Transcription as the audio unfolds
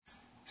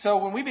So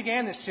when we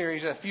began this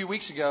series a few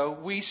weeks ago,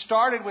 we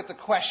started with the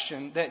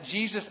question that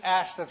Jesus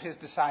asked of his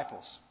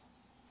disciples.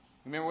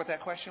 Remember what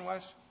that question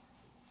was?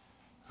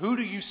 Who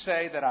do you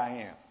say that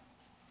I am?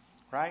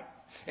 Right?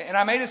 And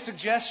I made a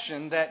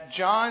suggestion that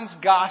John's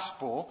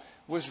gospel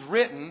was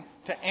written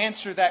to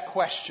answer that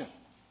question.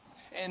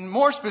 And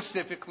more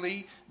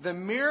specifically, the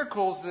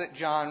miracles that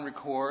John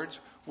records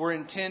were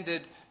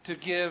intended to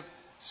give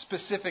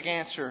specific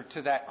answer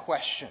to that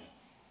question.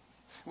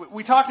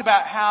 We talked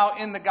about how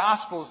in the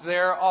Gospels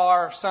there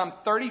are some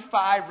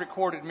 35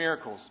 recorded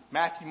miracles.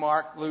 Matthew,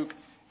 Mark, Luke,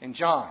 and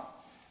John.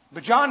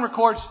 But John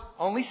records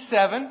only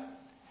 7.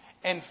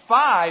 And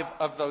 5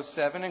 of those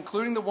 7,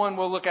 including the one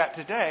we'll look at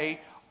today,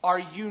 are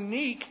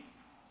unique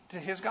to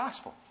his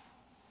Gospel.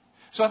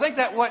 So I think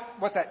that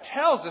what that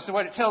tells us, and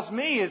what it tells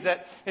me, is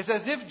that it's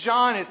as if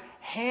John is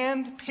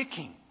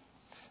hand-picking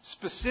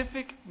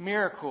specific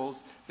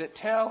miracles that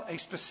tell a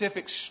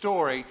specific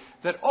story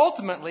that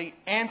ultimately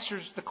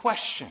answers the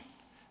question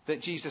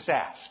that Jesus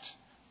asked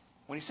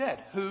when he said,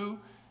 "Who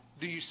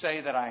do you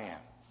say that I am?"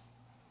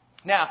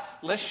 Now,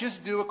 let's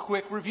just do a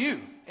quick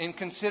review and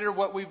consider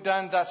what we've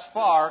done thus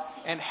far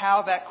and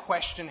how that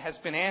question has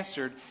been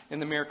answered in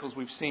the miracles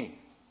we've seen.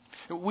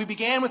 We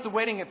began with the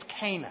wedding of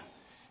Cana,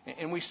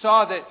 and we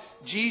saw that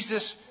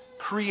Jesus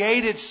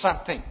created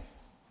something.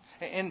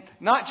 And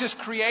not just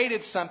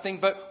created something,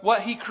 but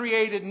what he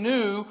created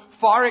new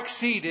far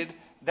exceeded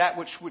that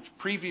which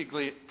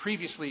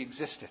previously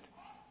existed.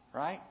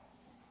 Right?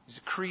 He's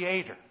a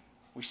creator.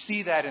 We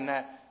see that in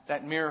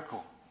that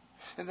miracle.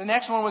 And the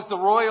next one was the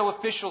royal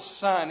official's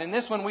son. In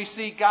this one we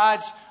see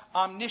God's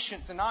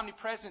omniscience and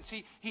omnipresence.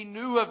 He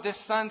knew of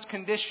this son's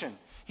condition.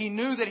 He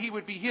knew that he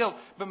would be healed.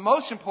 But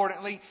most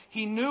importantly,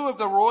 he knew of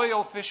the royal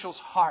official's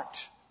heart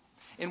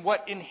and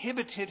what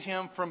inhibited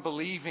him from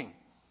believing.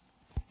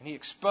 And he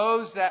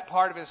exposed that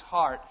part of his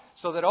heart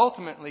so that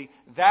ultimately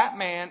that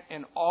man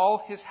and all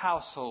his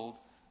household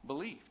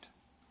believed.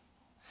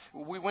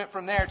 We went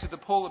from there to the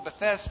pool of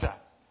Bethesda.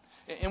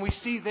 And we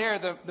see there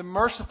the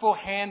merciful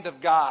hand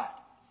of God,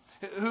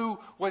 who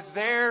was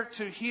there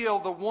to heal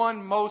the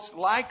one most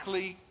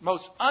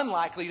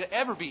unlikely to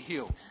ever be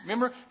healed.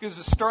 Remember, it was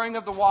the stirring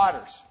of the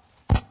waters.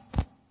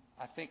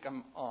 I think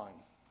I'm on.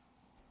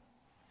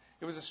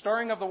 It was the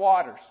stirring of the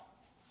waters.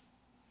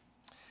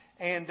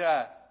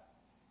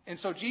 And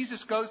so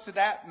Jesus goes to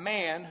that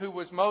man who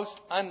was most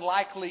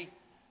unlikely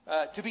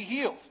to be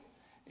healed.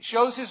 He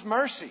shows his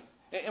mercy.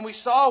 And we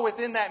saw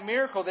within that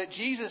miracle that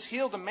Jesus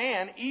healed a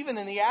man even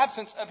in the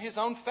absence of his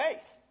own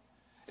faith.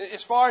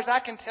 As far as I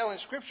can tell in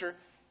Scripture,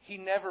 he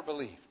never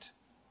believed.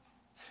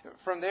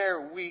 From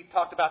there, we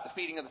talked about the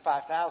feeding of the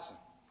 5,000.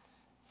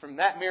 From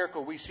that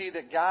miracle, we see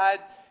that God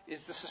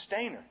is the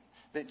sustainer.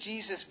 That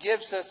Jesus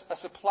gives us a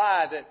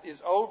supply that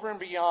is over and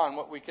beyond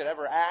what we could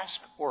ever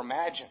ask or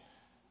imagine.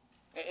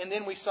 And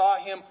then we saw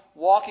him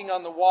walking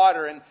on the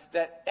water, and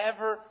that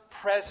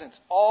ever-present,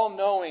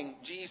 all-knowing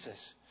Jesus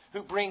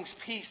who brings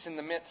peace in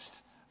the midst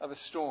of a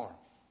storm.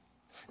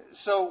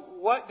 So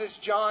what does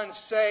John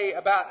say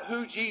about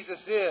who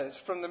Jesus is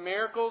from the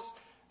miracles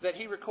that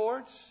he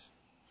records?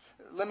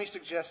 Let me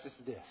suggest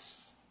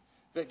this.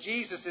 That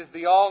Jesus is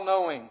the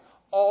all-knowing,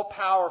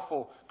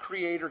 all-powerful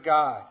Creator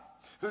God,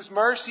 whose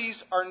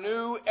mercies are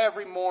new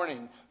every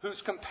morning,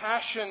 whose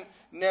compassion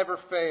never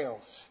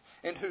fails,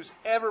 and whose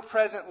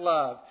ever-present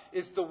love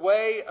is the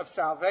way of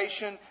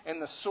salvation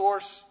and the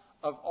source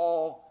of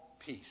all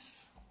peace.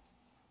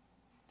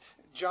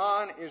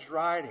 John is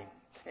writing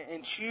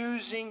and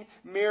choosing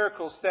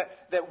miracles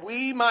that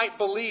we might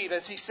believe,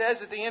 as he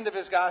says at the end of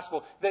his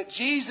gospel, that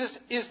Jesus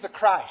is the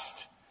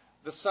Christ,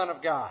 the Son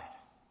of God.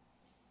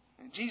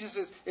 Jesus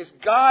is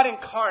God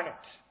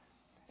incarnate,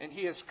 and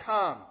he has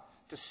come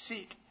to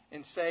seek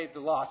and save the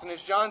lost. And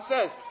as John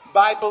says,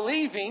 by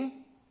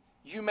believing,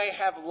 you may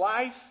have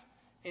life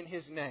in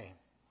his name.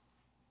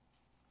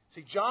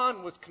 See,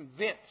 John was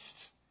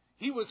convinced.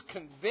 He was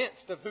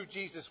convinced of who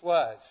Jesus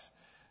was.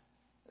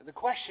 The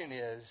question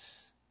is,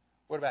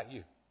 what about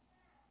you?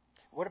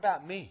 What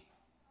about me?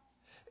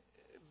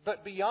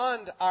 But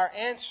beyond our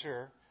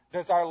answer,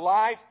 does our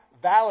life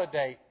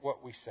validate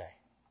what we say?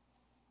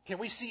 Can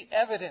we see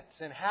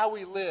evidence in how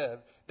we live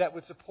that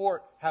would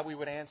support how we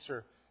would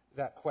answer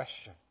that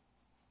question?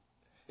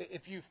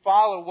 If you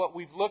follow what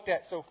we've looked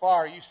at so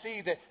far, you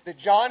see that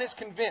John is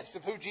convinced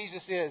of who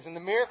Jesus is, and the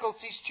miracles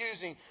he's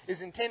choosing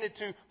is intended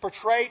to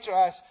portray to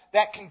us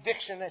that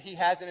conviction that he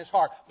has in his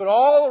heart. But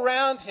all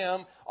around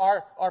him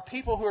are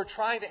people who are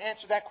trying to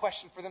answer that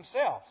question for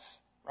themselves,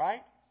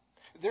 right?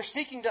 They're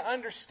seeking to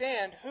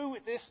understand who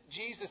this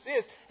Jesus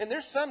is, and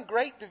there's some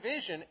great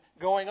division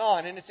going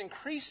on, and it's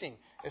increasing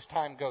as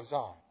time goes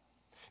on.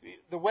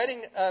 The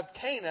wedding of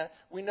Cana,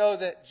 we know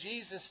that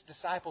Jesus'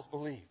 disciples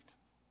believed.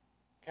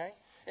 Okay?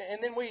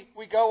 And then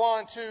we go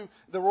on to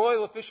the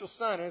royal official's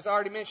son. As I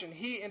already mentioned,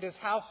 he and his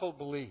household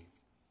believed.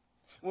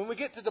 When we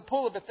get to the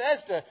pool of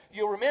Bethesda,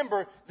 you'll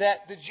remember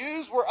that the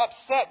Jews were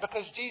upset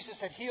because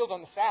Jesus had healed on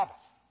the Sabbath.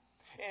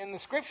 And the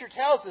Scripture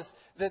tells us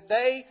that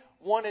they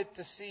wanted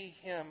to see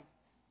him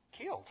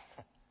killed.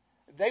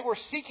 They were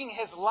seeking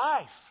his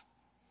life.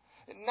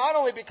 not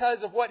only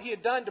because of what he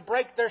had done to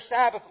break their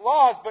Sabbath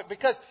laws, but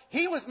because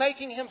he was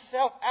making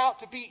himself out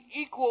to be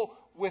equal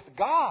with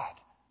God.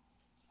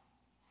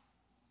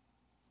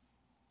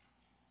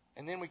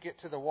 And then we get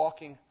to the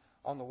walking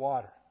on the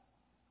water.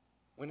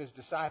 When his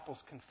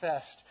disciples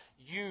confessed,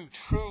 "You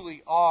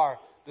truly are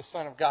the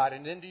Son of God."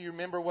 And then do you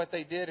remember what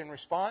they did in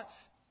response?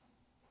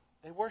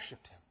 They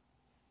worshiped him.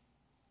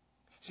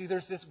 See,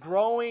 there's this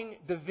growing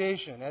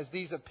division as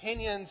these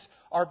opinions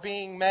are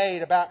being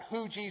made about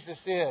who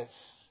Jesus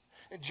is.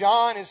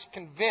 John is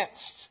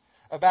convinced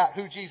about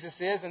who Jesus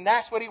is, and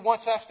that's what he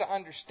wants us to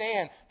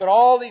understand. But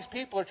all these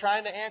people are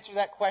trying to answer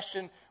that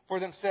question for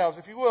themselves.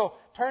 If you will,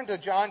 turn to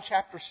John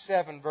chapter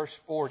 7, verse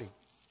 40.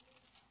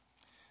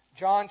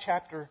 John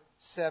chapter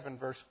 7,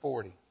 verse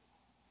 40.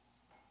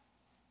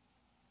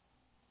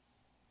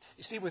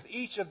 You see, with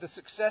each of the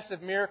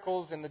successive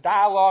miracles and the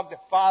dialogue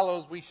that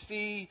follows, we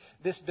see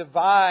this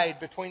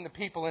divide between the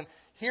people. And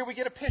here we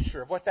get a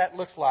picture of what that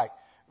looks like.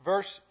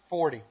 Verse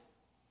 40. It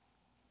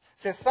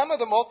says, "Some of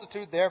the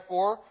multitude,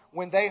 therefore,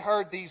 when they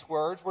heard these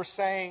words, were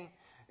saying,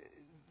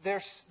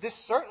 'This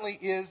certainly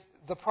is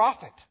the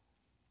prophet.'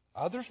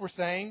 Others were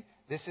saying,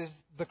 'This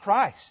is the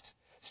Christ.'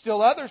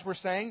 Still others were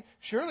saying,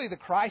 'Surely the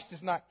Christ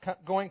is not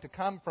going to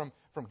come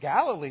from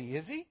Galilee,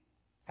 is he?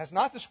 Has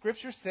not the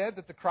Scripture said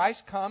that the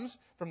Christ comes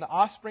from the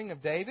offspring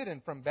of David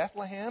and from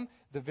Bethlehem,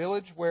 the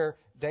village where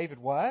David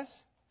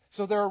was?'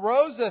 So there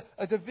arose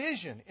a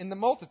division in the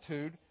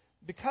multitude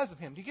because of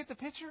him." Do you get the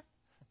picture?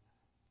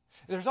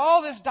 There's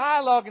all this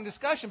dialogue and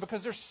discussion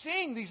because they're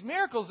seeing these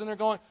miracles and they're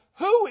going,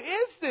 "Who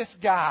is this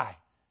guy?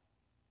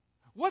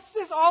 What's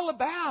this all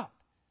about?"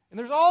 And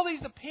there's all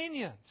these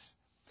opinions.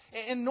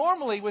 And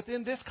normally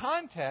within this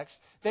context,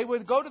 they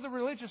would go to the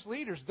religious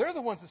leaders. They're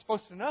the ones that's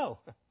supposed to know.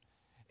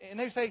 And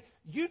they say,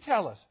 "You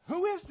tell us,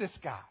 who is this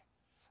guy?"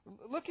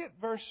 Look at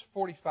verse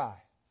 45.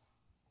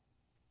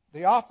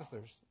 The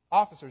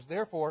officers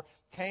therefore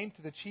came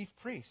to the chief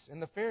priests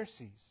and the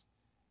Pharisees,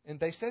 and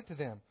they said to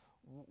them,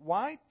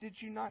 "Why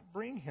did you not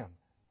bring him?"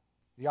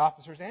 The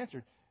officers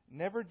answered,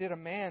 "Never did a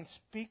man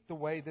speak the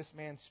way this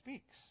man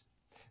speaks."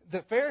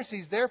 The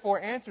Pharisees therefore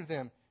answered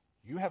them,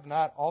 "You have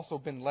not also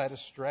been led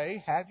astray,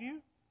 have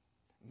you?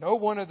 No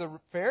one of the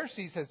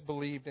Pharisees has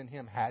believed in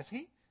him, has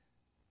he?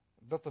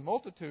 But the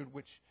multitude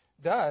which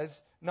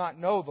does not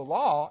know the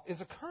law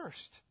is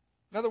accursed."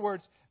 In other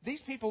words,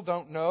 these people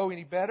don't know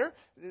any better.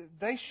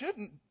 They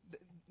shouldn't.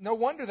 No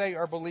wonder they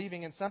are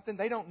believing in something.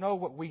 They don't know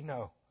what we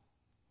know.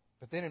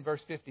 But then in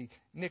verse 50,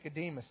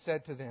 Nicodemus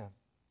said to them,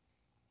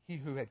 he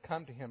who had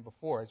come to him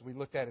before, as we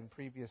looked at in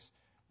previous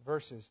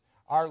verses,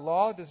 "Our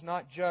law does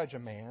not judge a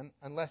man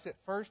unless it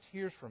first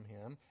hears from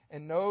him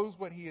and knows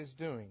what he is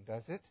doing,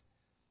 does it?"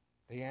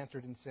 They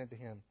answered and said to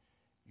him,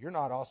 "You're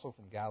not also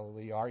from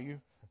Galilee, are you?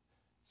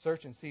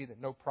 Search and see that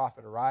no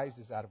prophet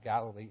arises out of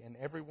Galilee." And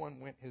everyone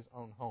went his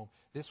own home.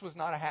 This was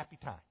not a happy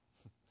time.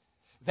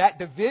 That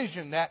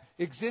division that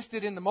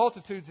existed in the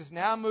multitudes has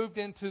now moved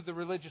into the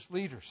religious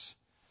leaders.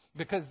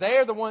 Because they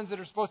are the ones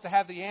that are supposed to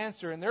have the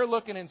answer. And they're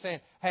looking and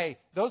saying, "Hey,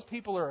 those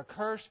people are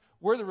accursed.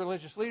 We're the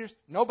religious leaders.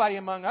 Nobody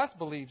among us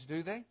believes,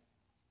 do they?"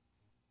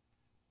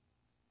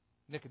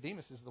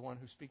 Nicodemus is the one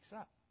who speaks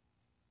up.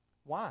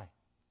 Why?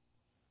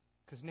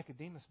 Because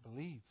Nicodemus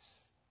believes.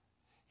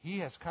 He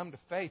has come to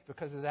faith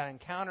because of that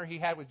encounter he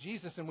had with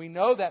Jesus. And we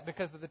know that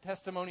because of the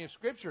testimony of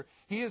Scripture.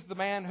 He is the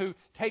man who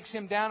takes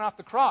him down off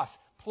the cross,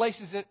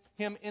 places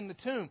him in the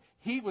tomb.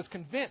 He was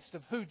convinced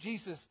of who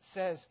Jesus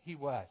says he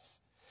was.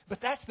 But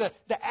that's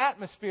the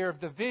atmosphere of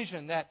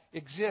division that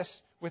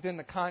exists within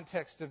the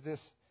context of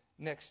this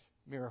next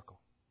miracle.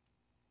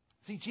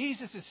 See,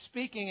 Jesus is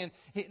speaking and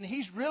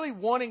he's really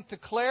wanting to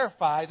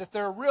clarify that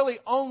there are really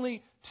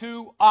only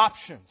two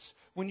options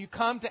when you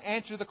come to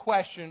answer the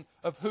question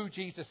of who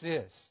Jesus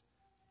is.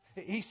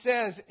 He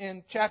says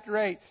in chapter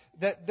 8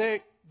 that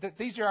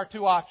these are our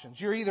two options.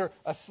 You're either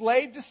a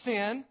slave to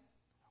sin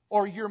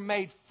or you're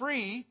made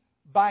free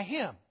by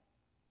Him.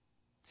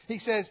 He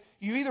says,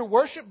 you either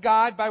worship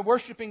God by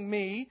worshiping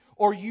me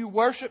or you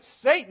worship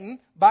Satan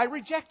by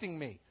rejecting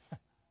me.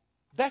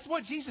 That's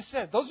what Jesus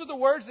said. Those are the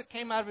words that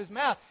came out of His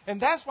mouth.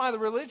 And that's why the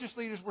religious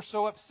leaders were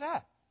so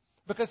upset.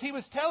 Because He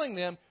was telling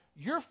them,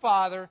 your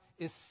father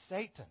is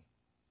Satan.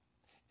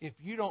 If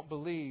you don't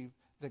believe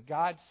that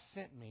God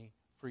sent me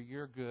for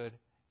your good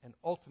and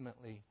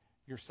ultimately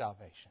your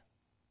salvation.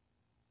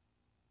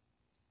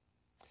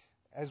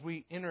 As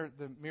we enter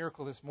the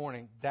miracle this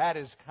morning, that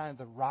is kind of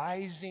the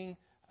rising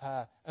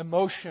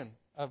emotion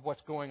of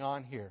what's going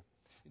on here.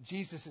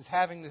 Jesus is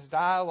having this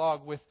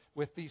dialogue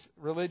with these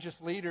religious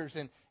leaders,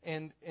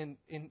 and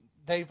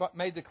they've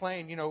made the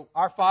claim,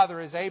 our father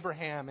is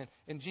Abraham,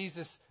 and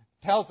Jesus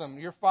tells them,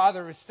 your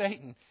father is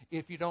Satan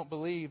if you don't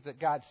believe that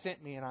God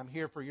sent me and I'm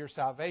here for your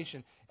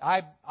salvation.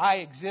 I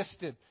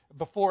existed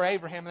before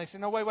Abraham. And they say,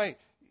 no, wait.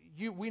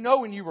 We know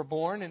when you were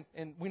born,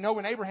 and we know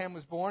when Abraham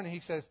was born. And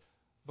He says,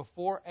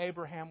 before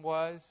Abraham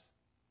was,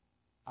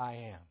 I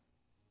am.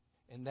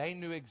 And they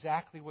knew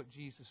exactly what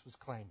Jesus was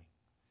claiming,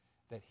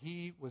 that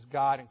He was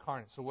God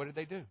incarnate. So what did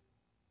they do?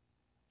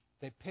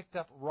 They picked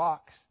up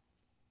rocks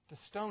to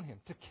stone him,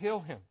 to kill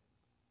him,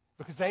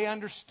 because they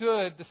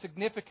understood the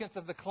significance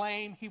of the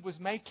claim he was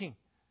making.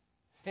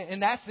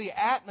 And that's the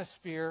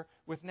atmosphere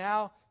with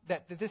now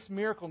that this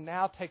miracle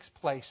now takes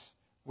place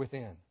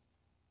within.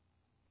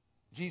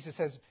 Jesus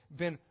has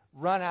been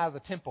run out of the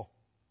temple,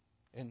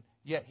 and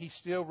yet he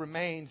still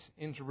remains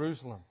in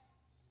Jerusalem.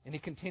 And he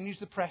continues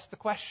to press the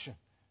question,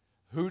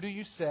 who do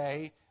you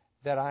say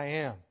that I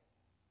am?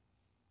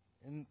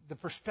 And the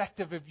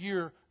perspective of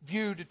your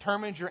view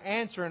determines your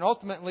answer, and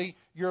ultimately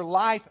your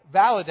life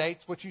validates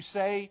what you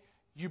say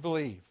you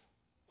believe.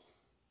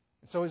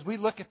 And so as we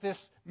look at this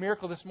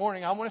miracle this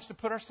morning, I want us to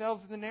put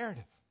ourselves in the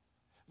narrative.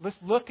 Let's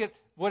look at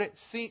what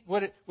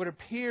it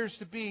appears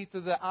to be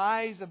through the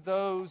eyes of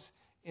those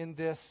in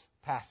this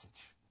passage.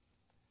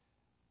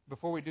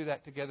 Before we do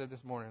that together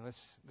this morning,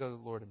 let's go to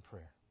the Lord in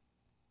prayer.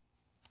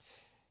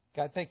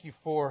 God, thank you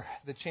for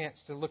the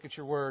chance to look at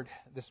your word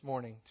this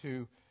morning,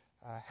 to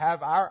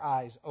have our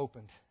eyes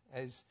opened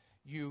as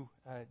you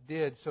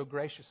did so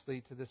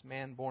graciously to this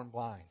man born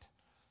blind.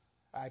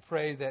 I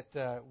pray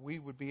that we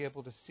would be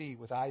able to see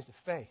with eyes of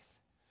faith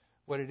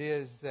what it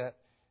is that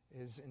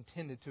is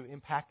intended to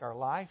impact our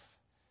life,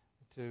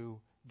 to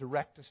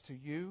direct us to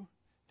you,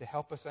 to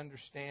help us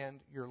understand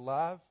your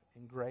love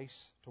and grace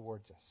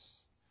towards us.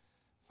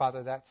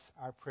 Father, that's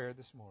our prayer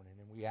this morning,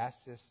 and we ask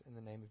this in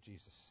the name of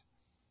Jesus.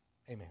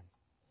 Amen.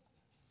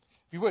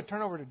 If you would,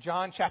 turn over to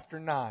John chapter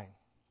 9.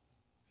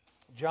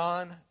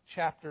 John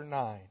chapter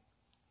 9.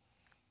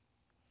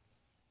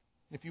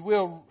 If you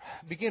will,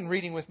 begin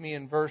reading with me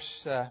in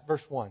verse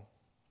 1.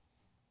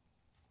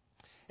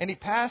 And he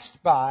passed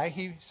by,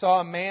 he saw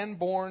a man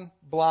born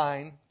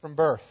blind from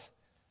birth.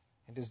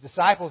 And his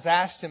disciples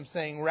asked him,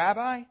 saying,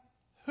 Rabbi,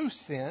 who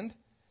sinned,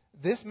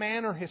 this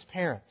man or his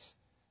parents,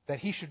 that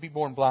he should be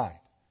born blind?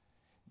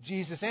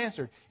 Jesus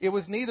answered, it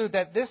was neither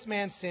that this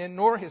man sinned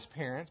nor his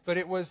parents, but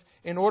it was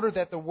in order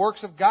that the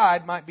works of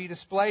God might be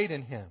displayed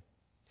in him.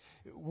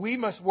 We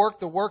must work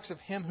the works of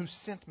him who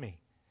sent me,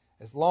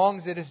 as long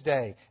as it is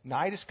day.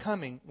 Night is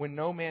coming when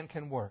no man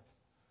can work.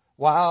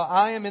 While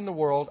I am in the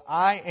world,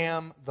 I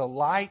am the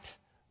light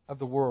of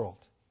the world.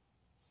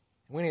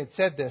 When he had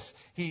said this,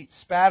 he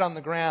spat on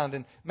the ground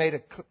and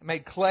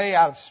made clay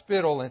out of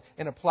spittle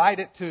and applied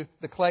it to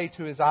the clay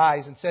to his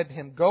eyes and said to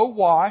him, Go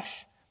wash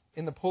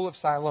in the pool of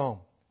Siloam,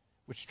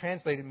 which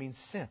translated means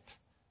sent.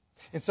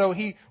 And so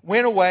he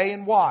went away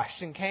and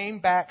washed and came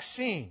back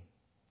seeing.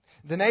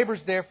 The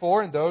neighbors,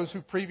 therefore, and those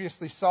who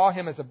previously saw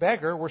him as a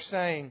beggar were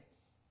saying,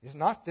 Is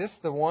not this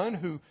the one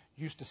who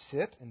used to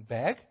sit and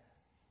beg?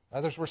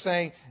 Others were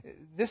saying,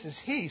 This is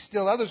he.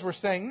 Still others were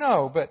saying,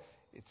 No, but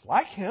it's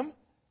like him.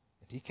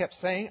 And he kept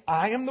saying,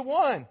 I am the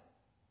one.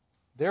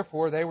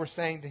 Therefore they were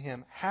saying to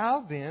him,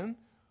 How then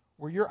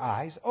were your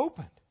eyes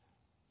opened?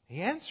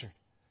 He answered,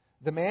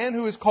 The man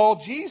who is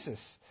called Jesus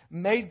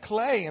made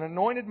clay and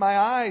anointed my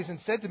eyes and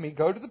said to me,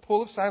 Go to the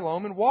pool of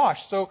Siloam and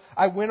wash. So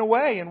I went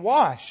away and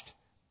washed,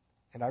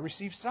 and I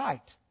received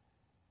sight.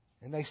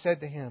 And they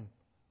said to him,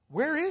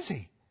 Where is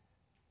he?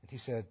 And he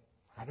said,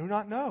 I do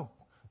not know.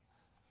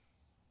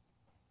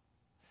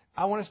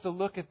 I want us to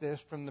look at this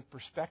from the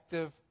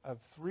perspective of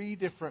three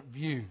different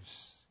views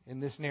in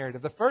this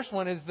narrative. The first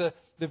one is the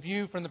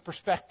view from the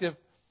perspective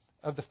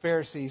of the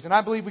Pharisees. And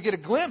I believe we get a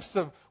glimpse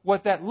of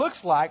what that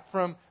looks like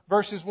from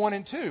verses 1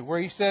 and 2, where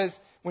he says,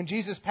 when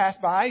Jesus passed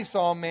by, he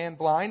saw a man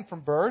blind from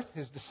birth.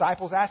 His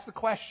disciples asked the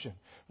question,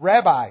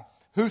 Rabbi,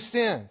 who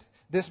sinned,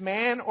 this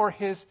man or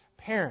his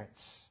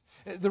parents?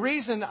 The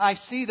reason I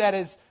see that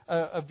as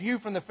a view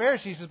from the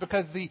Pharisees is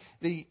because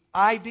the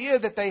idea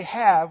that they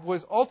have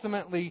was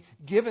ultimately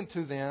given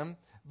to them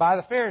by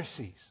the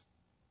Pharisees.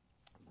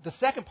 The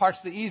second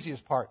part's the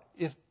easiest part.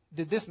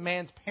 Did this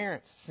man's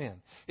parents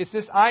sin? It's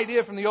this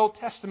idea from the Old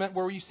Testament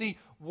where you see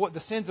what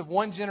the sins of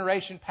one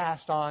generation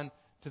passed on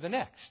to the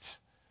next.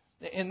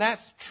 And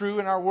that's true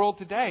in our world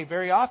today.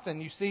 Very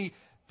often you see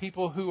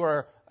people who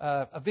are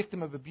a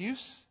victim of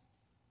abuse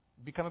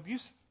become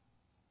abusive.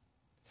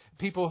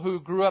 People who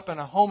grew up in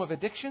a home of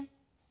addiction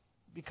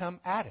become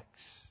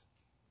addicts.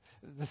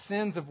 The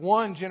sins of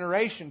one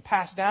generation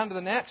pass down to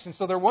the next. And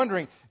so they're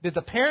wondering, did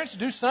the parents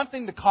do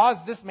something to cause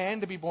this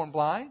man to be born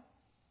blind?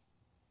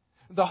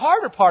 The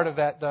harder part of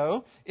that,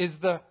 though, is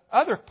the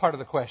other part of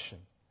the question.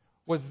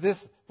 Was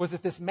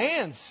it this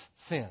man's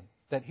sin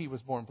that he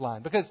was born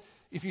blind? Because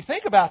if you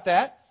think about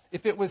that,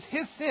 if it was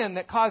his sin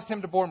that caused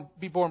him to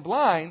be born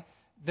blind,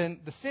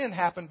 then the sin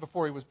happened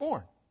before he was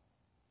born.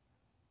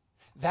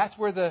 That's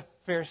where the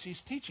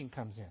Pharisees' teaching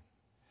comes in.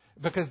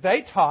 Because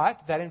they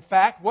taught that, in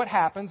fact, what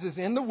happens is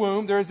in the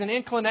womb there is an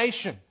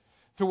inclination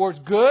towards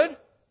good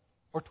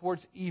or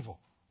towards evil.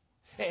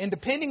 And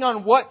depending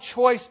on what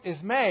choice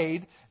is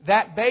made,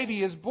 that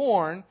baby is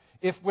born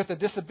if with a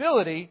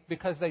disability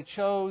because they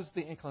chose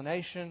the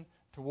inclination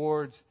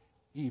towards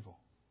evil.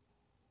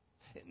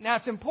 Now,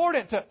 it's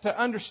important to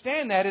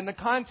understand that in the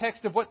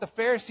context of what the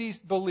Pharisees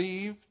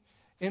believed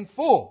in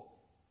full.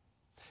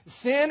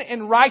 Sin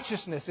and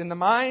righteousness in the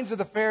minds of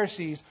the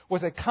Pharisees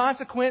was a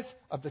consequence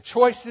of the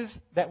choices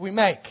that we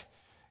make,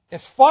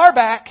 as far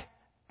back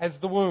as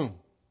the womb.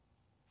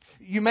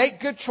 You make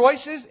good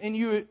choices, and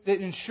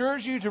it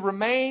ensures you to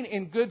remain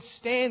in good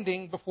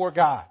standing before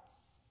God.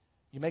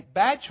 You make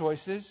bad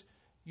choices,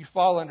 you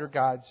fall under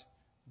God's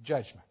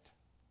judgment.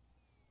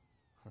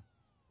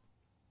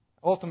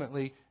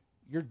 Ultimately,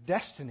 your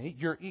destiny,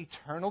 your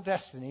eternal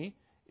destiny,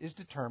 is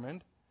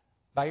determined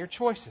by your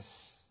choices.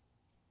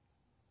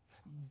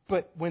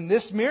 But when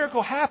this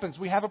miracle happens,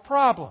 we have a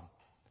problem.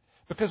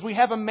 Because we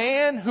have a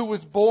man who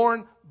was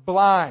born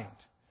blind.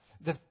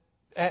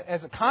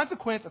 As a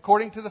consequence,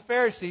 according to the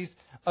Pharisees,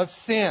 of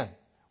sin.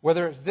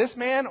 Whether it's this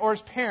man or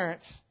his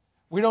parents,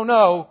 we don't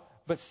know,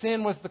 but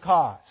sin was the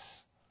cause.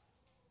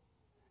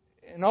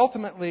 And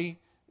ultimately,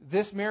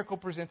 this miracle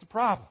presents a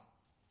problem.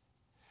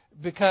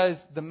 Because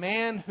the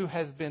man who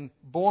has been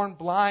born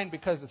blind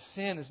because of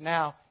sin is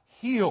now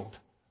healed.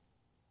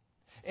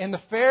 And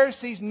the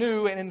Pharisees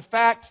knew and in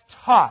fact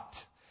taught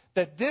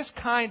that this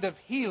kind of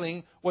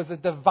healing was a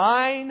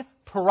divine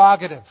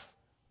prerogative.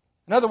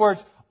 In other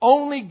words,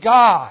 only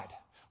God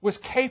was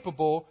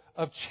capable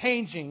of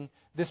changing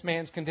this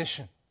man's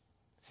condition.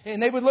 And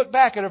they would look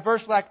back at a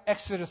verse like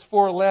Exodus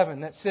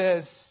 4:11 that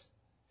says,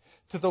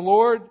 "To the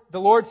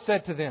Lord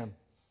said to them,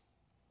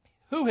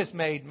 'Who has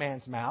made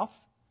man's mouth?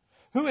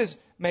 Who has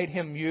made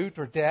him mute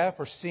or deaf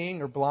or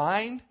seeing or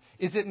blind?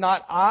 Is it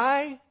not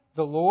I,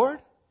 the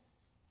Lord?'"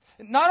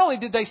 Not only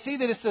did they see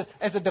that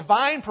as a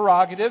divine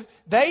prerogative,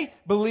 they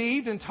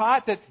believed and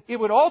taught that it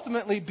would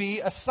ultimately be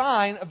a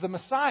sign of the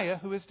Messiah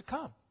who is to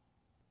come.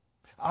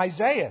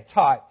 Isaiah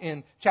taught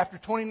in chapter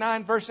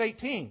 29, verse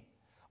 18,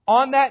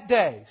 "On that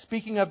day,"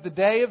 speaking of the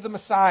day of the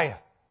Messiah,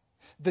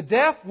 "the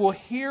deaf will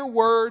hear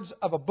words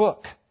of a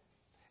book,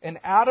 and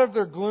out of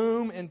their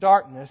gloom and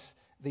darkness,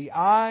 the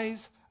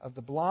eyes of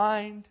the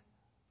blind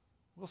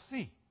will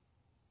see."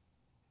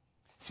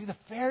 See, the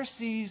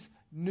Pharisees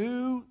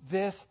knew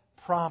this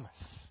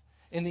promise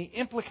and the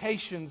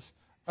implications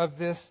of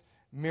this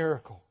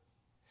miracle.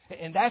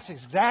 And that's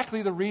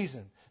exactly the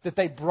reason that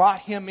they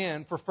brought him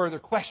in for further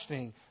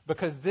questioning,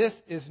 because this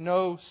is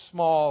no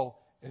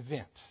small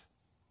event.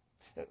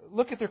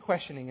 Look at their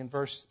questioning in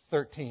verse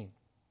 13.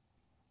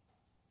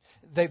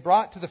 They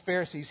brought to the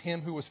Pharisees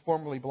him who was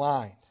formerly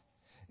blind.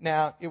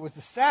 Now, it was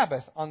the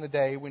Sabbath on the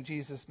day when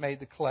Jesus made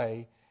the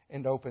clay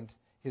and opened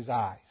his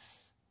eyes.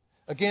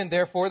 Again,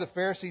 therefore, the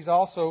Pharisees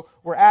also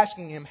were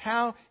asking him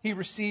how he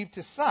received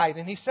his sight.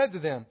 And he said to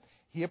them,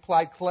 "He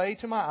applied clay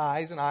to my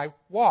eyes, and I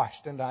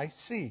washed, and I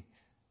see."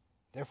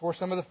 Therefore,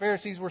 some of the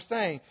Pharisees were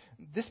saying,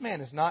 "This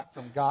man is not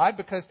from God,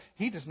 because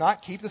he does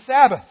not keep the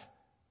Sabbath."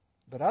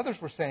 But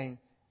others were saying,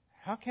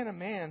 "How can a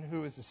man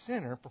who is a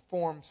sinner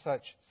perform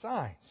such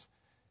signs?"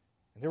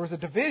 And there was a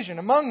division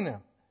among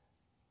them.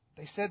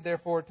 They said,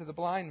 therefore, to the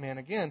blind man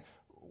again,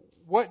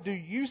 "What do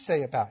you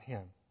say about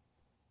him,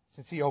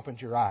 since he opened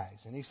your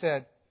eyes?" And he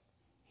said,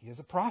 "He is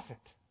a prophet."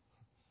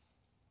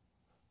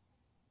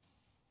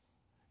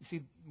 You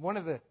see, one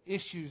of the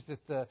issues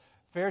that the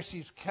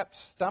Pharisees kept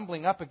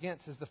stumbling up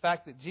against is the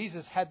fact that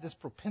Jesus had this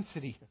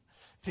propensity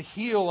to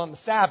heal on the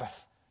Sabbath.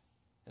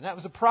 And that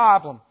was a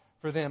problem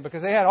for them,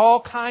 because they had all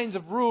kinds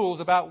of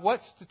rules about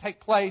what's to take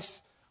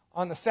place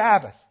on the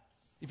Sabbath.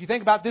 If you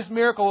think about this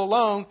miracle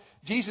alone,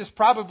 Jesus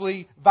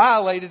probably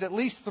violated at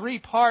least 3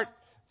 parts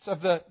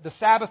of the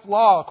Sabbath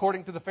law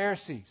according to the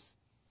Pharisees.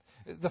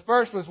 The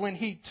first was when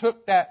he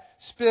took that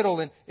spittle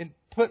and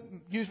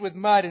used with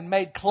mud and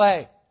made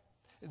clay.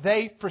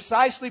 They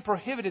precisely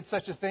prohibited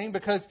such a thing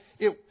because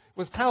it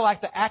was kind of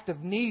like the act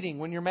of kneading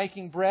when you're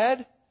making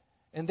bread,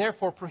 and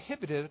therefore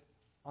prohibited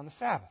on the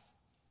Sabbath.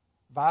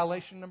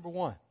 Violation number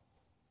 1.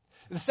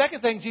 The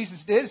second thing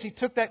Jesus did is he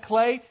took that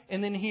clay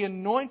and then he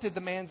anointed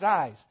the man's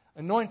eyes.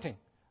 Anointing.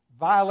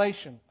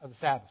 Violation of the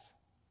Sabbath.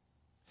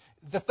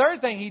 The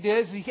third thing he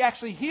did is he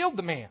actually healed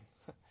the man.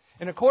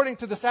 And according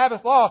to the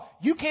Sabbath law,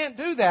 you can't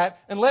do that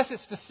unless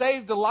it's to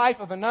save the life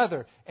of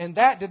another. And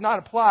that did not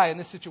apply in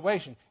this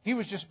situation. He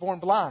was just born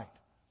blind.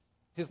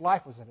 His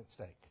life was at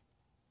stake.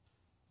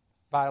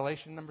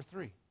 Violation number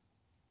 3.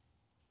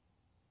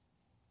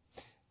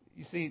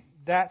 You see,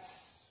 that's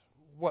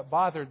what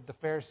bothered the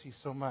Pharisees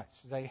so much.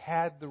 They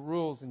had the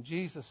rules and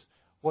Jesus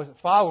wasn't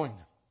following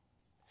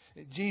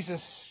them.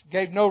 Jesus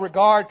gave no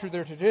regard to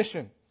their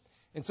tradition.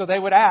 And so they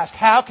would ask,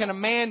 how can a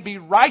man be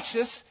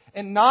righteous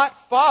and not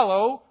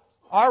follow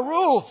our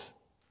rules?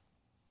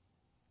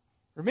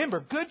 Remember,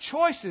 good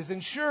choices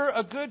ensure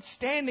a good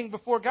standing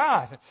before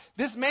God.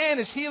 This man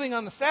is healing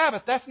on the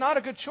Sabbath. That's not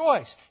a good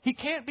choice. He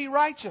can't be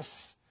righteous.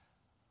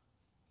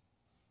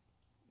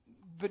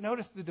 But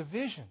notice the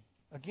division,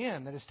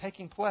 again, that is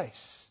taking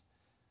place,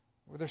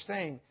 where they're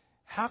saying,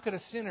 how could a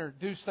sinner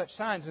do such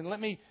signs? And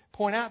let me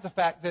point out the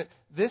fact that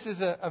this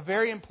is a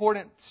very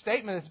important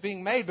statement that's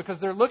being made, because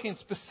they're looking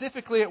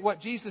specifically at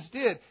what Jesus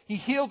did. He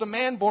healed a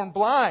man born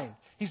blind.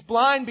 He's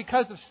blind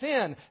because of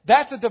sin.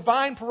 That's a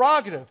divine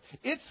prerogative.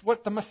 It's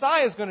what the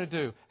Messiah is going to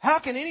do. How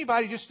can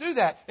anybody just do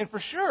that? And for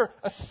sure,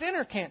 a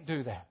sinner can't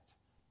do that.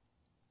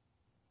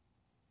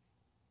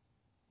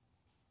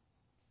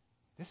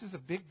 This is a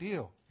big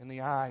deal in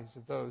the eyes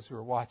of those who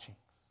are watching.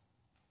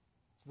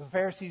 So the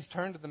Pharisees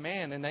turned to the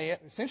man and they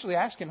essentially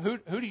asked him,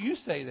 who do you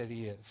say that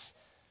he is?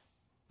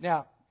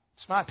 Now,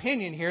 it's my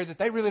opinion here that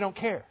they really don't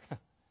care.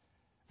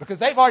 Because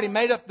they've already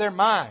made up their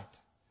mind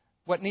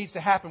what needs to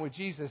happen with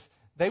Jesus.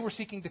 They were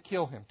seeking to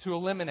kill him, to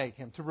eliminate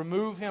him, to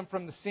remove him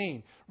from the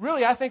scene.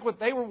 Really, I think what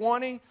they were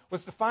wanting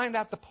was to find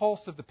out the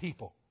pulse of the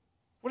people.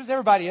 What does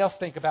everybody else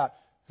think about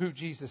who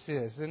Jesus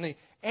is? And the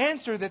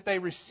answer that they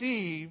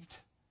received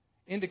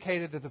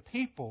indicated that the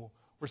people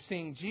were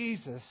seeing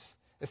Jesus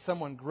as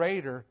someone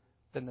greater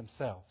than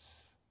themselves.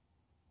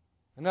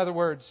 In other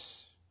words,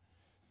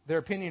 their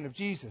opinion of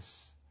Jesus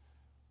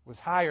was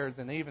higher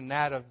than even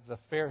that of the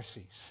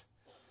Pharisees.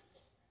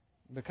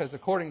 Because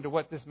according to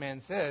what this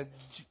man said,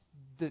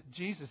 that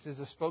Jesus is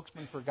a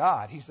spokesman for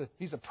God.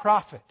 He's a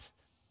prophet.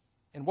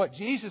 And what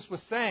Jesus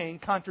was saying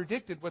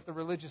contradicted what the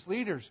religious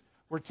leaders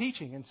were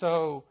teaching. And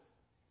so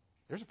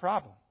there's a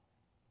problem.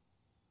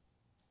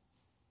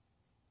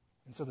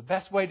 And so the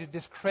best way to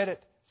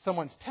discredit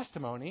someone's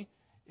testimony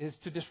is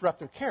to disrupt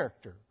their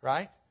character,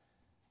 right?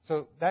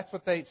 So that's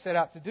what they set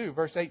out to do.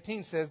 Verse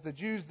 18 says, the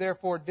Jews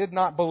therefore did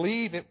not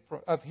believe it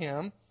of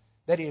him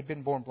that he had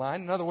been born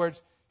blind. In other words,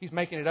 he's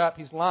making it up.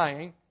 He's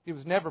lying. He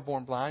was never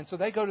born blind. So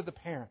they go to the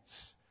parents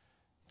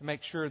to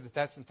make sure that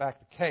that's in fact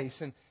the case.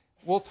 And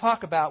we'll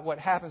talk about what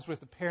happens with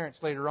the parents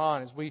later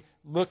on as we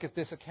look at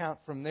this account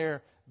from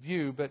their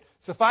view. But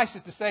suffice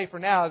it to say for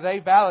now, they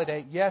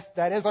validate, yes,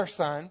 that is our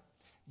son.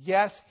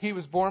 Yes, he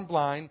was born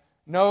blind.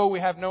 No, we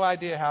have no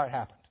idea how it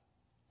happened.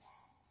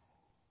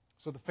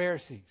 So the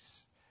Pharisees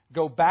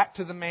go back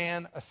to the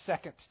man a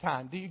second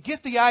time. Do you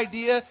get the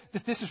idea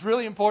that this is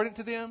really important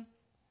to them?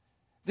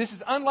 This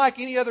is unlike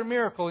any other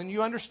miracle, and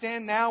you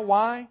understand now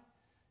why?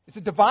 It's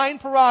a divine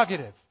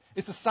prerogative.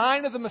 It's a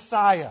sign of the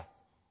Messiah.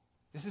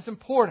 This is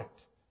important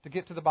to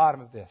get to the bottom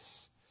of this.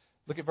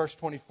 Look at verse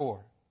 24.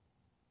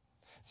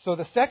 So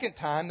the second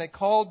time they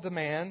called the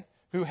man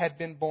who had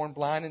been born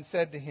blind and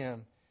said to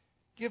him,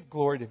 give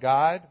glory to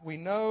God. We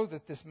know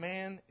that this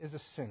man is a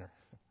sinner.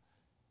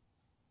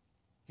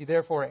 He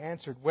therefore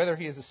answered, whether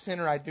he is a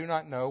sinner I do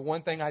not know.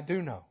 One thing I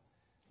do know,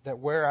 that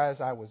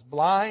whereas I was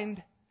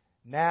blind,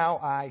 now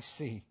I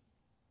see.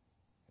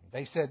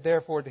 They said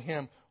therefore to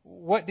him,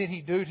 what did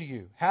he do to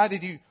you? How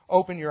did you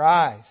open your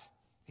eyes?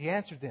 He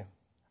answered them,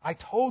 I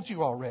told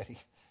you already,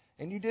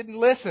 and you didn't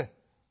listen.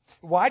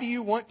 Why do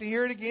you want to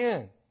hear it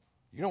again?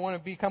 You don't want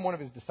to become one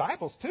of his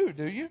disciples too,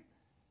 do you?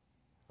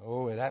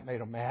 Oh, that made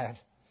them mad.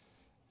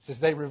 It says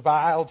they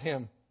reviled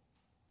him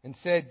and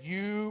said,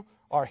 you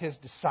are his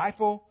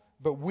disciple,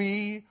 but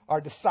we are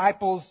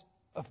disciples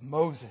of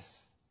Moses.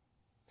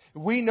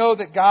 We know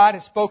that God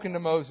has spoken to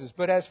Moses,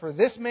 but as for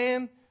this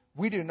man,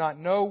 we do not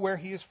know where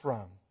he is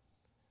from.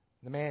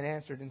 The man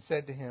answered and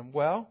said to him,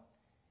 well,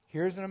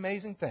 here's an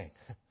amazing thing,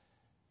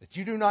 that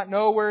you do not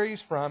know where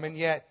he's from, and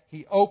yet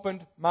he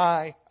opened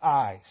my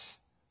eyes.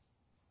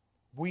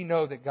 We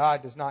know that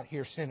God does not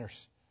hear sinners,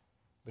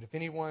 but if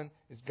anyone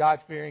is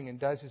God-fearing and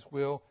does his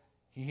will,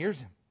 he hears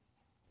him.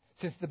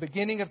 Since the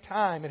beginning of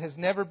time, it has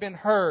never been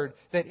heard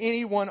that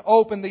anyone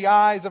opened the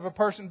eyes of a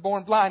person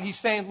born blind. He's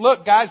saying,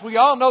 look, guys, we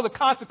all know the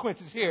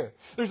consequences here.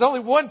 There's only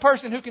one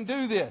person who can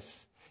do this.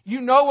 You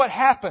know what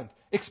happened.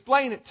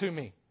 Explain it to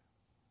me.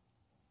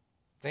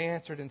 They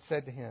answered and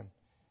said to him,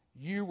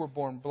 you were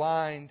born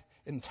blind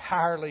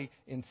entirely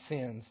in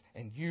sins,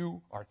 and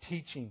you are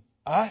teaching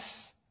us?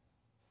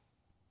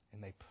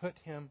 And they put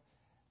him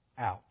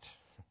out.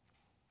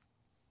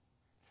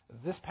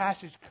 This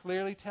passage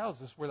clearly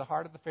tells us where the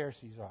heart of the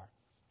Pharisees are.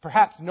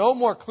 Perhaps no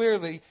more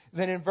clearly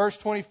than in verse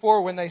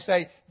 24 when they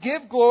say,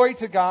 give glory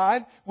to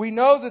God. We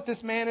know that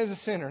this man is a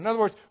sinner. In other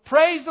words,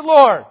 praise the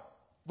Lord.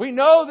 We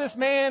know this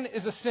man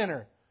is a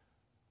sinner.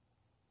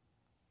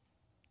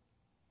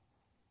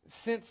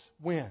 Since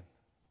when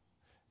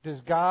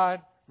does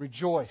God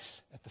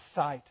rejoice at the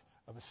sight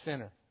of a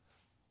sinner?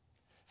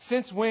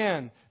 Since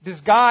when does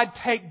God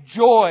take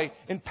joy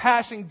in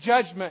passing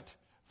judgment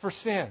for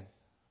sin?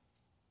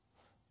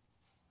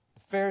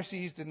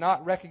 Pharisees did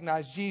not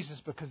recognize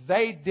Jesus because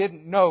they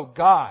didn't know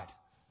God.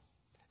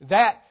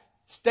 That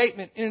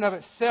statement in and of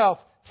itself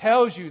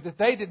tells you that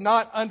they did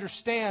not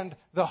understand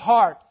the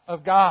heart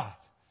of God.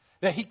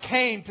 That He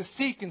came to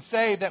seek and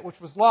save that which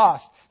was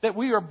lost. That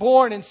we are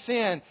born in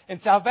sin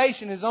and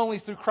salvation is only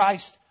through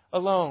Christ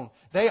alone.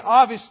 They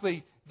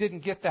obviously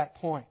didn't get that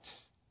point.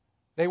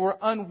 They were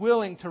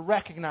unwilling to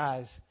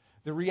recognize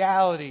the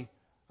reality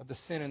of the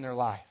sin in their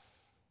life.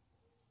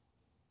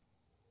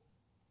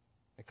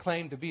 They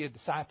claimed to be a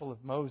disciple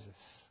of Moses.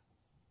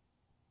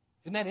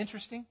 Isn't that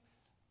interesting?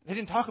 They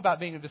didn't talk about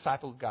being a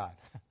disciple of God.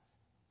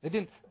 They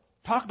didn't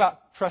talk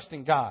about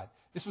trusting God.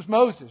 This was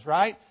Moses,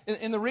 right?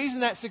 And the reason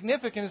that's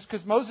significant is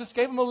because Moses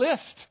gave them a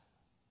list.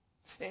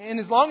 And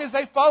as long as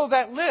they follow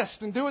that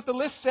list and do what the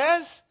list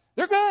says,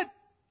 they're good.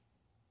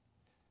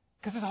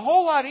 Because it's a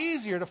whole lot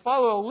easier to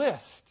follow a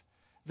list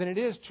than it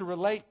is to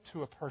relate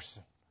to a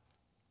person.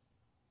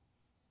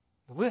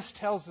 The list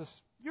tells us,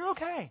 you're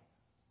okay.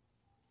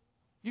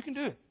 You can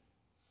do it.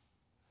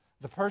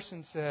 The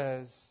person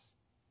says,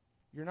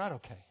 you're not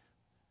okay,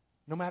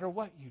 no matter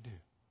what you do.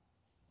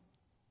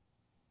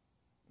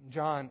 In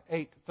John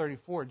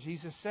 8:34,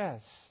 Jesus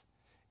says,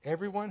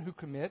 Everyone who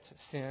commits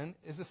sin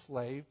is a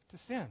slave to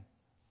sin.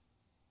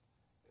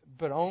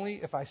 But only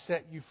if I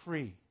set you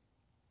free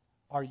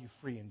are you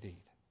free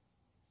indeed.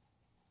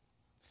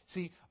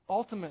 See,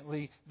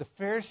 ultimately, the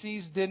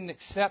Pharisees didn't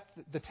accept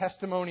the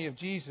testimony of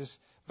Jesus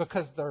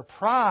because their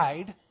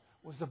pride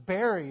was a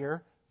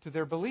barrier to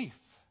their belief.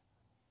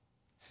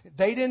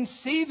 They didn't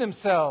see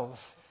themselves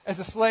as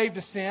a slave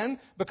to sin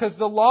because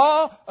the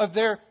law of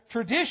their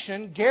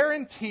tradition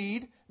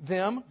guaranteed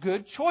them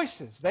good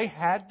choices. They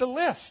had the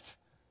list.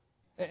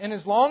 And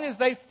as long as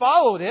they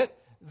followed it,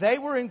 they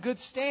were in good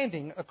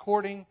standing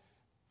according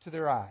to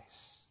their eyes.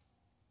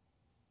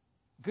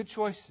 Good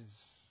choices,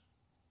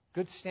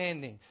 good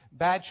standing.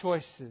 Bad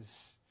choices,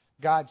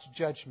 God's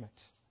judgment.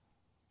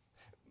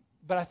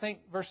 But I think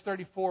verse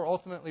 34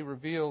 ultimately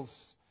reveals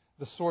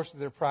the source of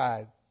their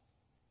pride.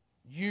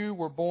 You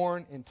were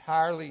born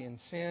entirely in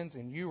sins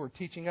and you were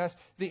teaching us.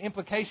 The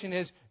implication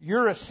is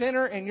you're a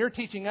sinner and you're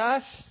teaching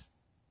us.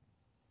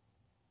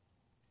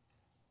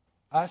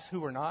 Us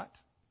who are not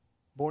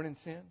born in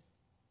sin.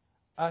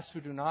 Us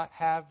who do not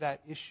have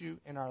that issue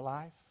in our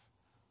life.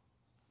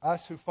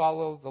 Us who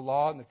follow the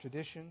law and the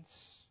traditions.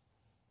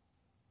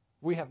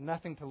 We have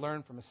nothing to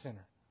learn from a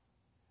sinner,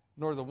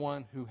 nor the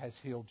one who has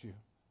healed you.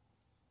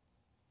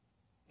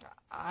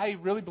 I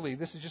really believe,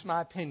 this is just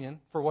my opinion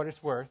for what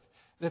it's worth,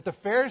 that the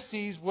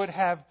Pharisees would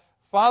have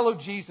followed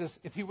Jesus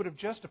if he would have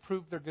just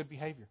approved their good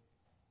behavior.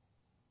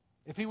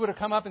 If he would have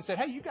come up and said,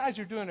 hey, you guys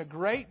are doing a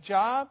great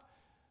job,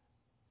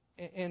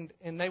 and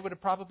they would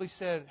have probably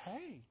said,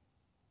 hey,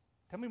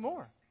 tell me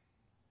more.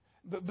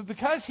 But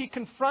because he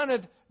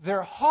confronted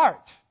their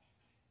heart,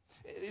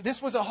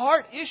 this was a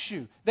heart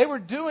issue. They were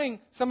doing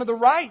some of the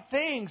right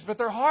things, but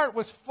their heart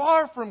was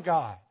far from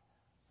God.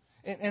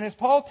 And as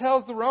Paul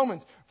tells the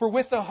Romans, for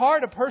with the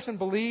heart a person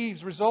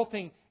believes,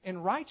 resulting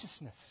in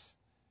righteousness.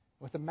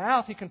 With the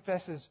mouth he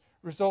confesses,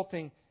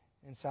 resulting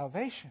in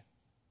salvation.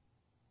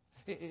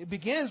 It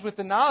begins with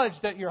the knowledge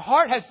that your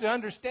heart has to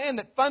understand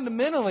that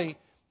fundamentally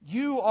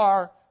you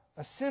are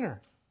a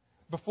sinner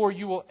before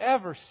you will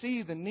ever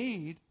see the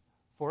need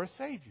for a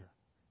Savior.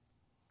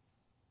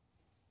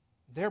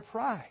 Their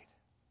pride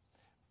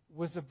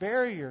was a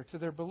barrier to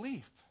their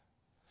belief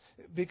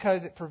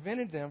because it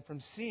prevented them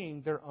from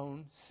seeing their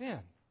own sin.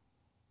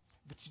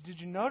 But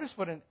did you notice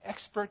what an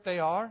expert they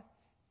are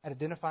at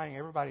identifying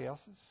everybody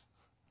else's?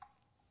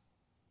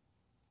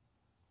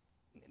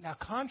 Now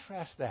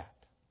contrast that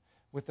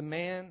with the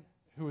man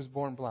who was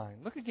born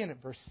blind. Look again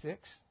at verse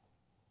 6.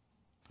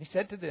 He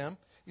said to them,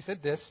 he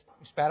said this,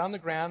 he spat on the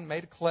ground,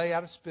 made a clay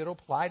out of spittle,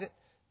 applied it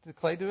to the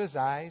clay to his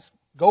eyes.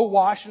 Go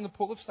wash in the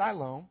pool of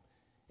Siloam.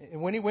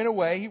 And when he went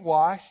away, he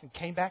washed and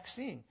came back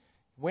seeing.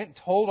 Went and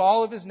told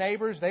all of his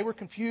neighbors. They were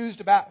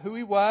confused about who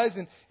he was.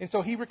 And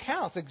so he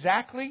recounts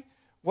exactly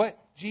what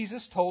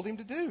Jesus told him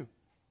to do.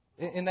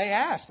 And they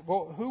asked,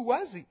 well, who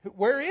was he?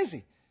 Where is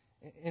he?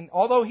 And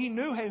although he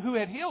knew who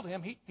had healed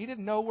him, he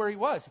didn't know where he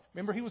was.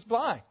 Remember, he was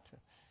blind.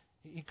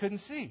 He couldn't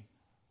see.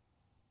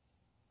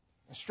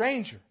 A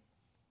stranger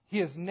he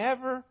has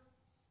never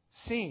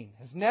seen,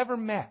 has never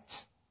met,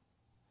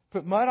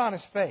 put mud on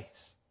his face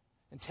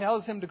and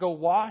tells him to go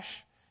wash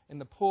in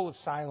the pool of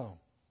Siloam.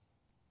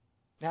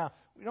 Now,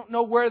 we don't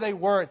know where they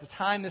were at the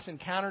time this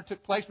encounter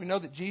took place. We know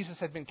that Jesus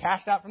had been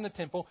cast out from the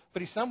temple,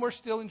 but he's somewhere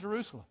still in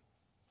Jerusalem.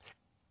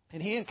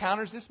 And he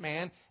encounters this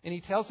man, and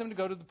he tells him to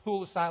go to the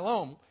pool of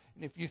Siloam.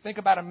 And if you think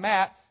about a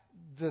map,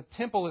 the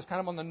temple is kind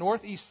of on the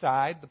northeast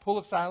side. The pool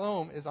of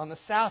Siloam is on the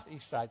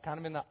southeast side, kind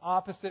of in the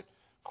opposite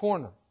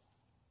corner.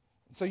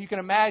 And so you can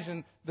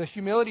imagine the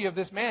humility of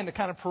this man to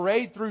kind of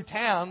parade through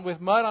town with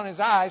mud on his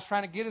eyes,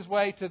 trying to get his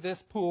way to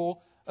this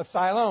pool of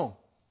Siloam.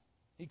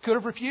 He could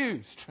have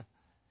refused.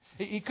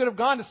 He could have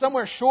gone to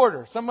somewhere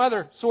shorter, some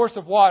other source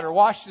of water,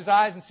 washed his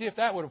eyes and see if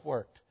that would have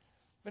worked.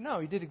 But no,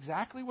 he did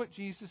exactly what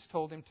Jesus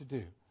told him to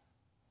do.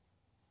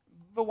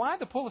 But why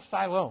the pool of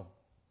Siloam?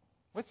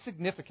 What's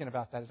significant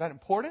about that? Is that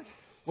important?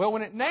 Well,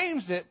 when it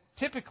names it,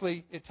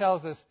 typically it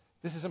tells us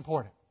this is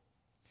important.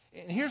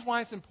 And here's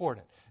why it's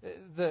important.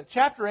 The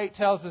chapter 8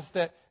 tells us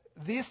that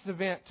this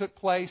event took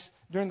place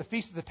during the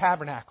Feast of the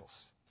Tabernacles.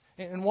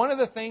 And one of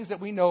the things that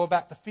we know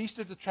about the Feast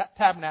of the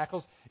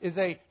Tabernacles is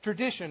a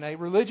tradition, a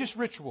religious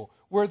ritual,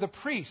 where the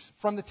priests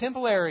from the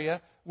temple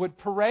area would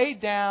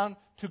parade down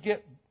to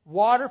get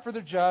water for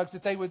their jugs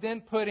that they would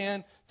then put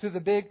into the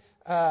big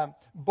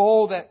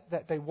bowl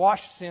that they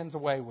washed sins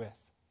away with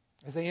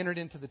as they entered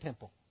into the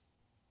temple.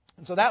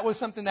 And so that was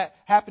something that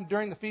happened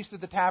during the Feast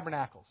of the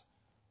Tabernacles.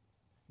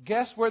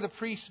 Guess where the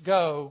priests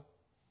go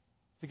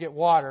to get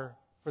water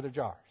for their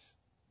jars?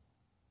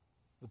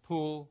 The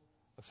pool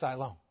of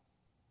Siloam.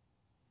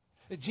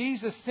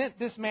 Jesus sent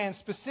this man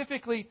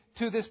specifically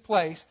to this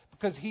place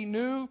because he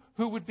knew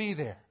who would be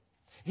there.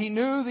 He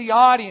knew the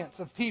audience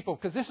of people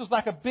because this was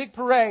like a big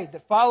parade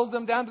that followed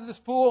them down to this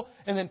pool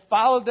and then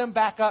followed them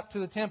back up to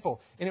the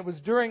temple. And it was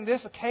during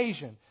this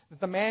occasion that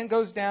the man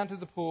goes down to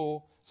the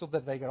pool so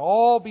that they could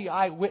all be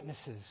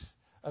eyewitnesses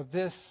of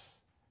this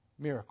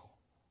miracle.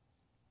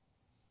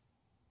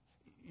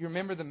 You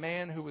remember the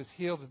man who was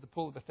healed at the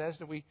pool of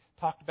Bethesda? We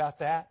talked about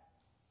that.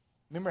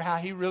 Remember how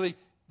he really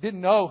didn't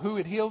know who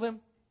had healed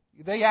him?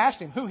 They asked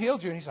him, who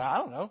healed you? And he said, I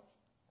don't know.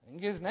 I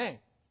didn't get his name.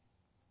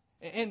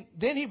 And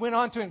then he went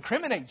on to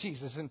incriminate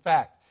Jesus, in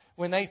fact.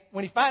 When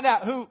he found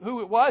out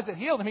who it was that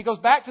healed him, he goes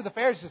back to the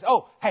Pharisees and says,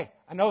 oh, hey,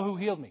 I know who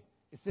healed me.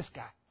 It's this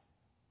guy.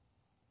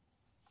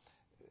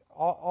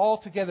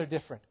 Altogether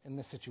different in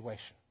this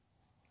situation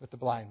with the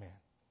blind man.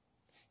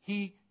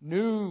 He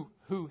knew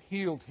who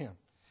healed him.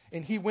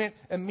 And he went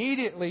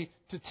immediately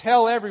to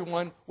tell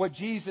everyone what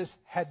Jesus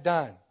had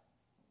done.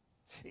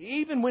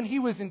 Even when he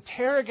was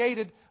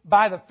interrogated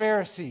by the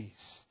Pharisees,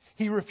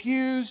 he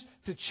refused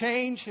to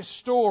change his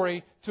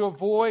story to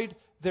avoid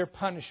their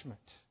punishment.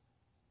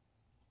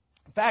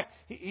 In fact,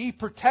 he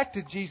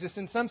protected Jesus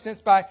in some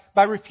sense by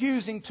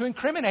refusing to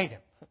incriminate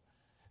him.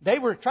 They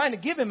were trying to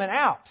give him an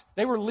out.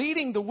 They were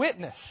leading the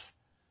witness,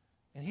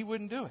 and he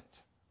wouldn't do it.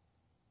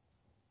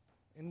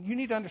 And you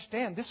need to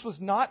understand, this was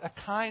not a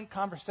kind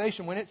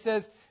conversation. When it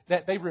says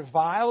that they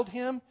reviled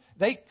him,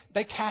 they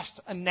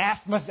cast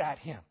anathemas at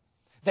him.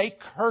 They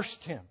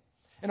cursed him.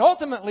 And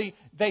ultimately,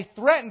 they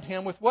threatened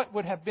him with what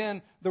would have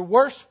been the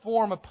worst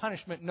form of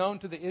punishment known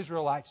to the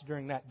Israelites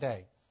during that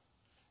day.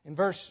 In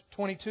verse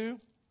 22,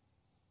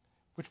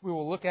 which we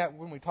will look at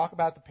when we talk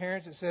about the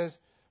parents, it says,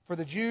 for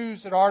the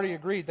Jews had already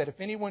agreed that if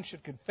anyone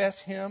should confess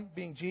him,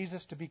 being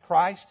Jesus, to be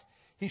Christ,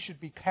 he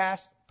should be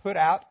put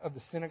out of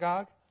the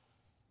synagogue.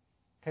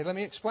 Okay, let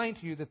me explain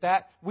to you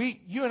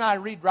you and I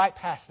read right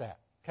past that.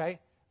 Okay,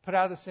 put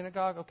out of the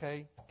synagogue.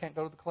 Okay, can't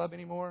go to the club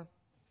anymore.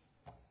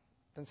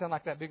 Doesn't sound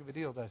like that big of a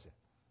deal, does it?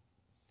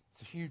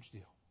 It's a huge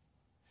deal.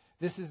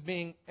 This is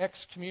being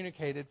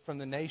excommunicated from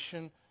the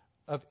nation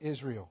of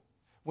Israel.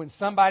 When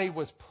somebody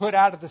was put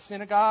out of the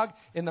synagogue,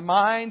 in the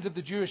minds of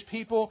the Jewish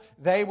people,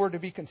 they were to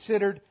be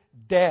considered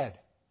dead,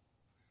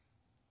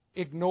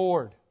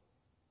 ignored,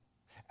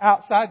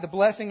 outside the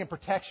blessing and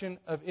protection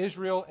of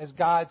Israel as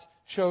God's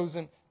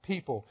chosen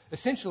people.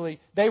 Essentially,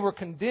 they were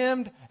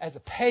condemned as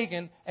a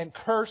pagan and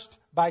cursed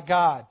by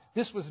God.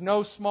 This was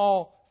no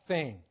small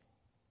thing.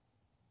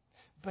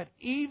 But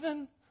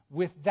even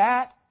with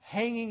that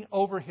hanging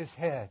over his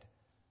head,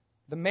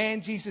 the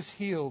man Jesus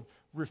healed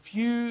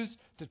refused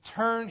to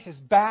turn his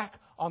back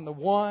on the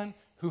one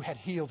who had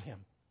healed him.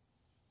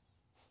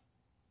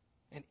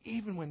 And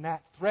even when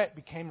that threat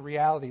became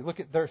reality, look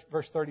at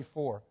verse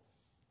 34.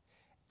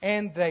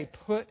 And they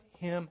put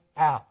him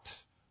out.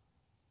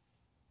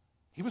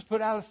 He was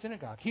put out of the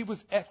synagogue. He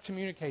was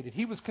excommunicated.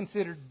 He was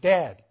considered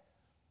dead.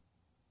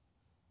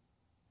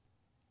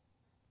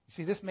 You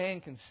see, this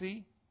man can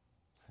see,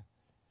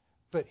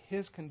 but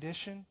his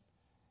condition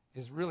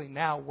is really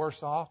now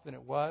worse off than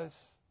it was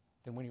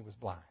than when he was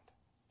blind.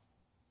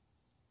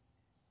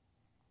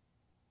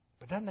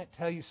 But doesn't that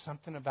tell you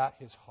something about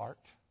his heart?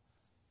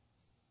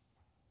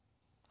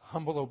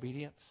 Humble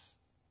obedience,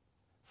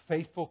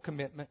 faithful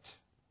commitment,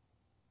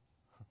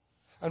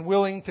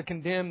 unwilling to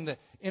condemn the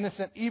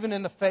innocent even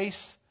in the face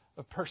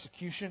of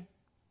persecution.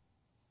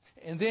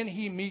 And then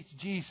he meets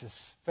Jesus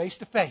face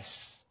to face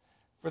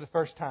for the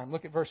first time.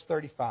 Look at verse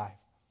 35.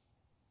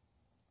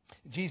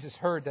 Jesus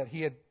heard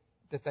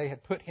that they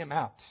had put him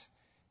out.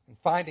 And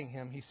finding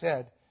him, he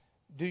said,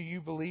 do you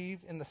believe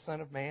in the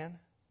Son of Man?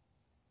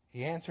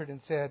 He answered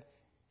and said,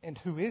 and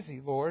who is he,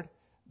 Lord,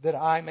 that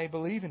I may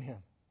believe in him?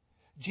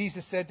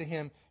 Jesus said to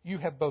him, you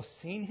have both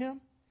seen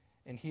him,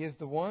 and he is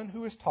the one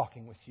who is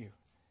talking with you.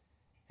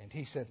 And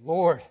he said,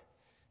 Lord,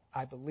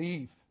 I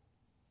believe.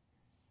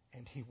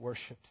 And he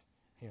worshipped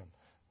him.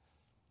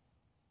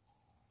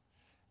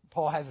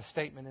 Paul has a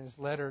statement in his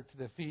letter to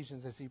the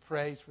Ephesians as he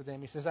prays for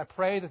them. He says, I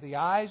pray that the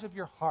eyes of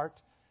your heart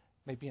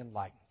may be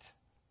enlightened.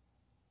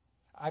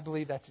 I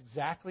believe that's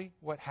exactly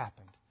what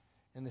happened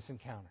in this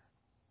encounter.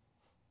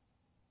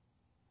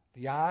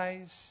 The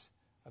eyes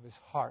of his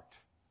heart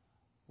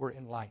were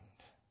enlightened.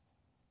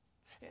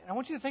 And I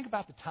want you to think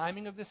about the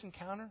timing of this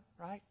encounter,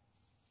 right?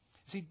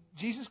 See,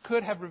 Jesus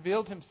could have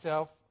revealed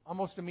himself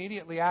almost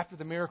immediately after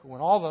the miracle when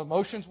all the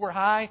emotions were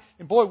high.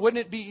 And boy, wouldn't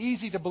it be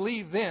easy to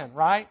believe then,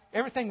 right?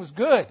 Everything was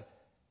good.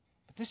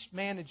 But this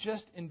man had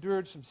just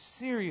endured some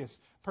serious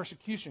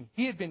persecution.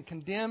 He had been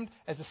condemned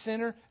as a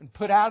sinner and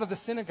put out of the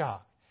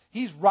synagogue.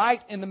 He's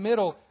right in the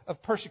middle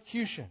of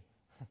persecution.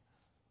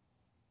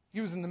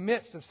 He was in the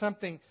midst of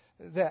something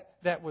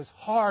that was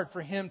hard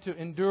for him to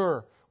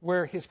endure,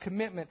 where his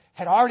commitment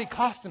had already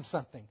cost him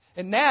something.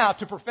 And now,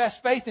 to profess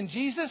faith in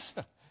Jesus,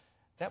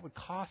 that would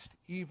cost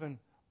even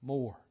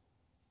more.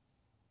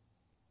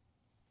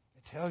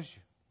 It tells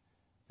you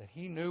that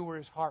he knew where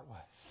his heart was.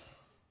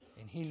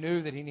 And he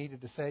knew that he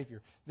needed a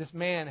Savior. This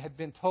man had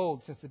been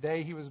told since the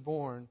day he was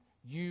born,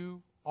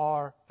 you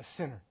are a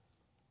sinner.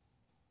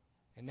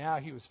 And now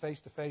he was face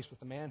to face with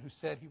the man who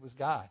said he was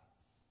God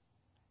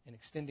and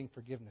extending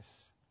forgiveness.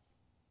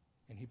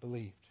 And he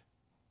believed.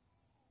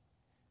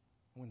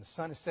 When the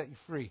Son has set you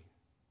free,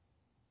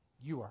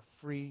 you are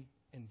free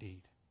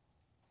indeed.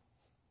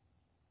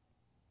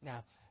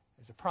 Now,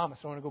 as a promise,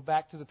 I want to go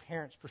back to the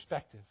parents'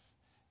 perspective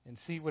and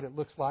see what it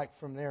looks like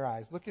from their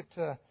eyes. Look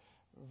at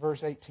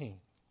verse 18.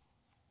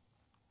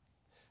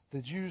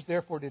 The Jews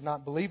therefore did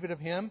not believe it of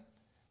him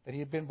that he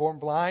had been born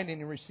blind and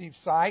he received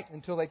sight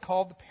until they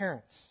called the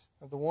parents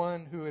of the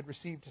one who had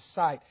received his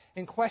sight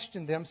and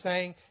questioned them,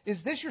 saying,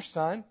 "Is this your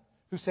son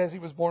who says he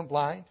was born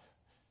blind?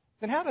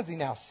 Then how does he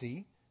now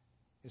see?"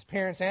 His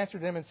parents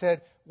answered them and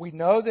said, "We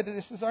know that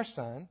this is our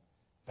son,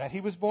 that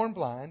he was born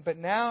blind, but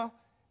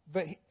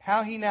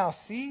how he now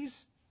sees,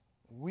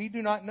 we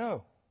do not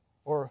know.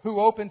 Or who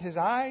opened his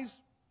eyes,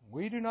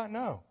 we do not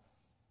know.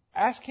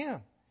 Ask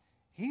him.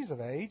 He's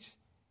of age.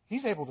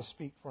 He's able to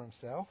speak for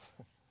himself."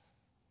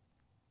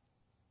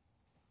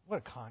 What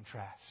a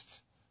contrast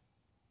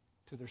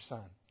to their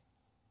son.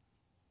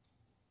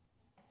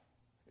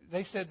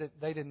 They said that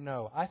they didn't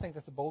know. I think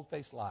that's a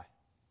bold-faced lie.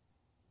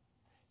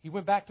 He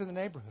went back to the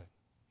neighborhood.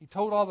 He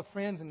told all the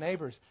friends and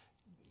neighbors.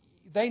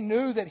 They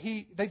knew that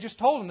they just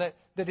told him that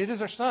it is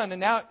their son, and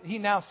now he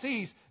now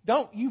sees.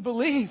 Don't you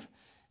believe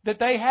that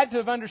they had to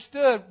have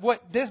understood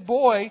what this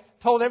boy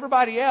told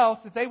everybody else,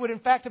 that they would in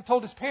fact have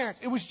told his parents?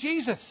 It was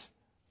Jesus.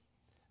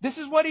 This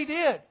is what he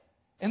did,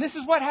 and this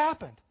is what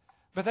happened.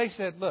 But they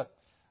said, look,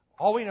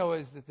 all we know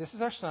is that this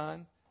is our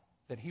son,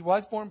 that he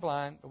was born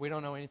blind, but we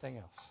don't know anything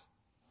else.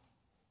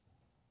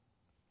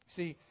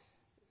 See,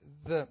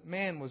 the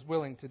man was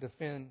willing to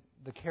defend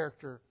the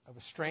character of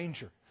a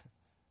stranger.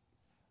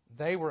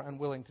 They were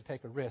unwilling to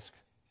take a risk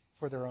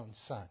for their own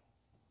son.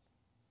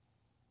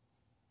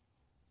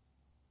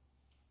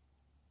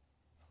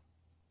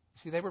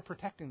 See, they were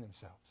protecting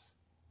themselves.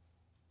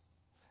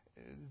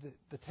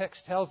 The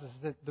text tells us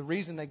that the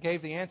reason they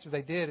gave the answer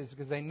they did is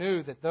because they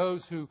knew that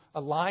those who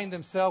aligned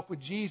themselves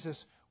with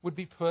Jesus would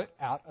be put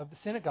out of the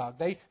synagogue.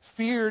 They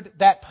feared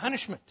that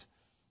punishment.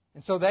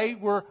 And so they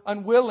were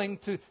unwilling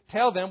to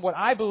tell them what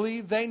I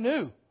believe they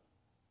knew,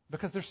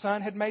 because their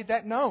son had made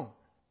that known.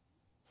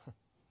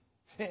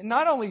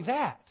 Not only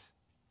that,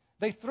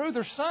 they threw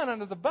their son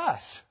under the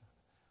bus.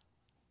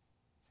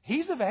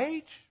 He's of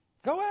age.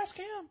 Go ask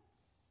him.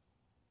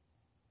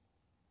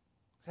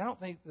 I don't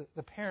think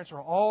the parents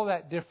are all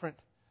that different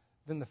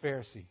than the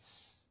Pharisees,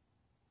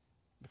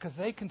 because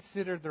they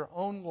considered their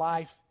own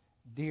life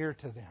dear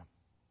to them.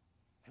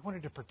 They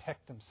wanted to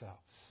protect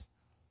themselves.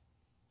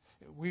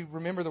 We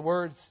remember the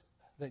words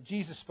that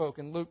Jesus spoke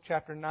in Luke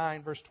chapter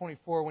 9, verse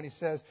 24, when he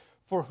says,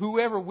 "For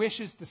whoever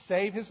wishes to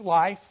save his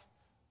life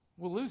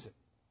will lose it.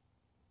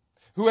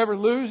 Whoever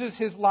loses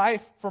his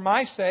life for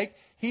my sake,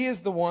 he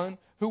is the one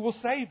who will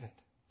save it.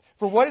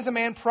 For what is a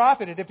man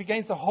profited if he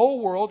gains the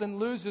whole world and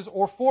loses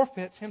or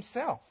forfeits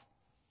himself?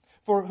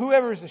 For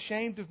whoever is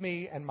ashamed of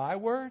me and my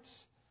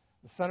words,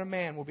 the Son of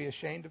Man will be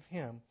ashamed of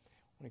him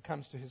when it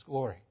comes to his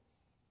glory,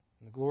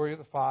 and the glory of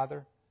the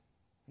Father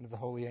and of the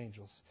holy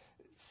angels."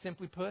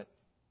 Simply put,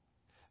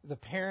 the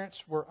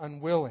parents were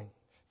unwilling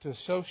to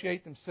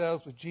associate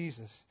themselves with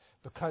Jesus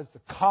because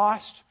the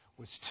cost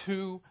was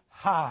too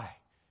high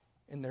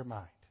in their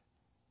mind.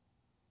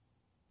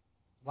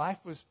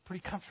 Life was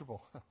pretty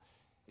comfortable.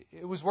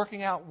 It was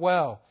working out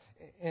well.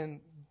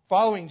 And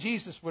following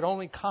Jesus would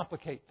only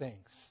complicate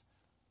things.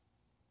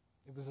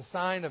 It was a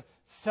sign of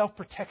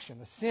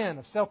self-protection, a sin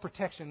of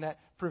self-protection that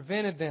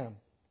prevented them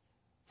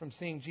from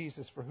seeing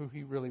Jesus for who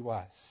He really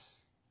was.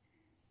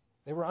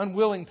 They were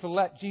unwilling to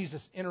let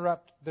Jesus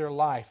interrupt their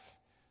life.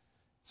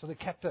 So they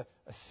kept a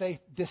safe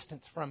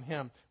distance from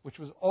Him, which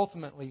was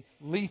ultimately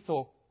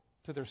lethal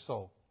to their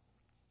soul.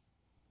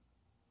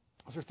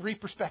 Those are three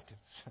perspectives.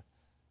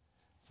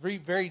 Three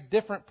very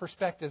different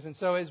perspectives. And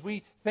so as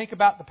we think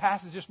about the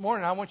passage this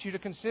morning, I want you to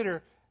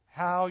consider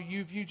how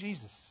you view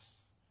Jesus.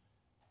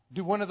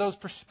 Do one of those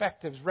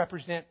perspectives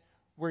represent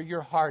where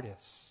your heart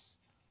is?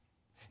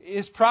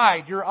 Is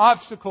pride your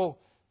obstacle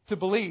to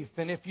belief?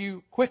 And if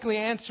you quickly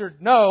answered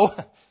no,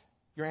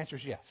 your answer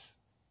is yes.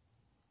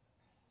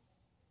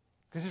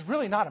 Because it's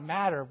really not a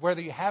matter of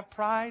whether you have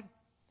pride.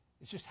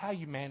 It's just how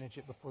you manage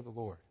it before the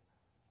Lord.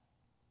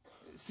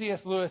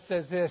 C.S. Lewis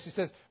says this. He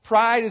says,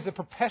 "Pride is a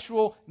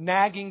perpetual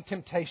nagging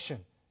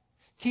temptation.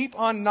 Keep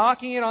on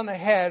knocking it on the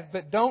head,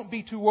 but don't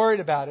be too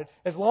worried about it.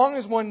 As long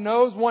as one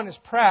knows one is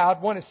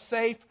proud, one is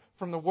safe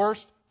from the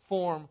worst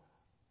form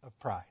of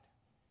pride."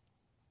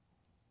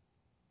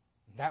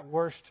 That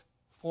worst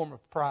form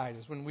of pride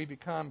is when we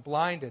become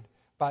blinded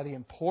by the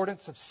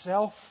importance of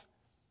self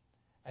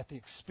at the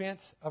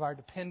expense of our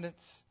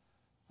dependence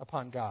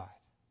upon God.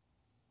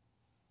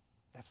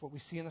 That's what we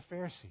see in the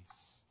Pharisees.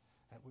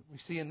 That's what we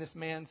see in this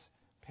man's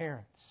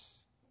parents.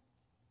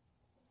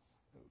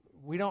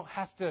 We don't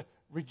have to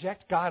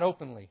reject God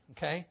openly,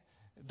 okay?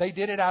 They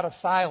did it out of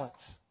silence.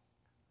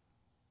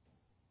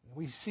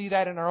 We see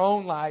that in our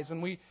own lives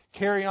when we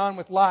carry on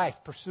with life,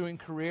 pursuing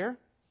career,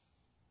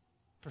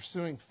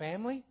 pursuing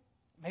family,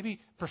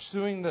 maybe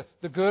pursuing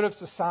the good of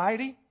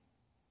society,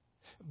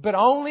 but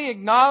only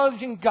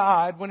acknowledging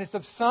God when it's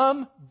of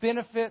some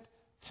benefit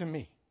to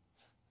me.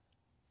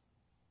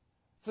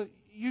 So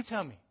you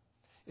tell me,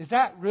 is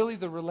that really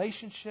the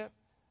relationship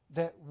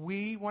that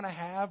we want to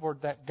have, or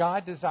that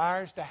God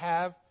desires to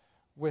have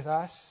with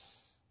us?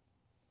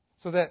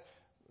 So that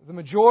the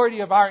majority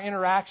of our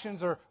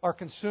interactions are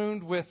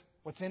consumed with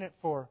what's in it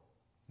for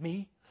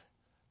me?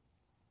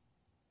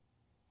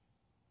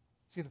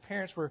 See, the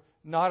parents were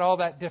not all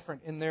that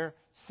different in their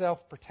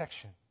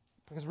self-protection.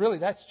 Because really,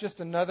 that's just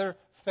another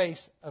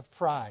face of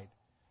pride.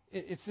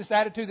 It's this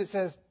attitude that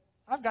says,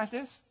 I've got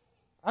this.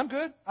 I'm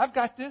good. I've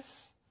got this.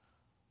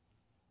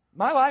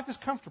 My life is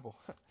comfortable.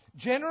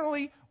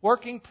 Generally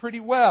working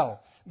pretty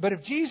well. But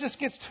if Jesus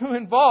gets too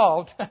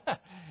involved,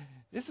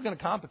 this is going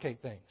to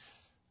complicate things.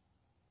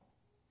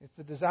 It's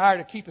the desire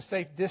to keep a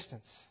safe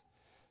distance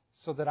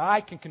so that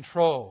I can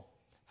control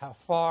how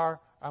far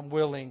I'm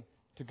willing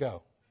to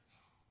go.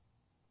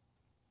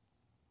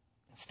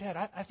 Instead,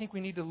 I think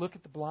we need to look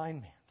at the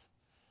blind man.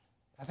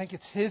 I think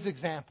it's his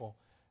example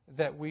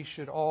that we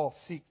should all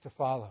seek to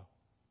follow.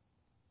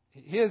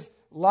 His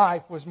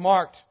life was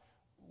marked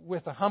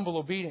with a humble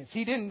obedience.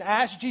 He didn't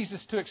ask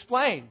Jesus to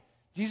explain.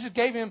 Jesus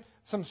gave him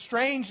some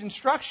strange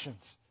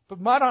instructions. Put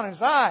mud on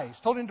his eyes,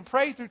 told him to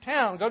pray through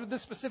town, go to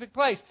this specific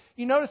place.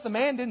 You notice the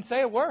man didn't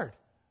say a word.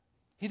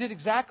 He did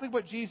exactly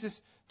what Jesus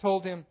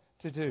told him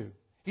to do.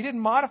 He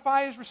didn't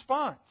modify his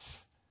response.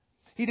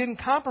 He didn't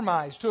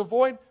compromise to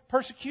avoid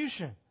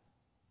persecution.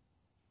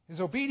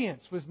 His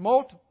obedience was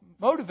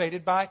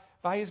motivated by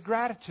his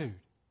gratitude.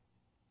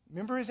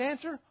 Remember his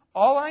answer?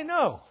 All I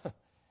know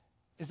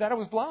is that I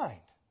was blind,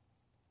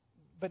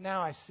 but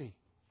now I see.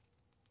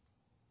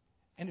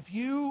 And if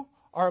you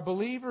are a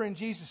believer in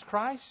Jesus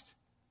Christ,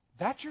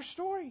 that's your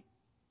story.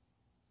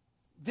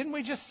 Didn't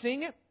we just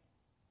sing it?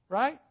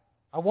 Right?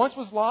 I once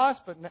was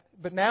lost,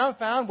 but now I'm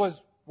found. Was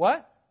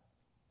what?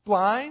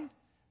 Blind,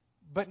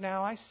 but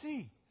now I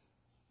see.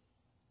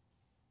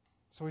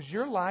 So is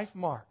your life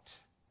marked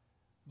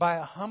by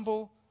a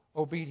humble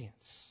obedience?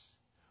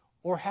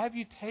 Or have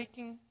you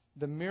taken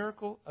the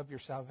miracle of your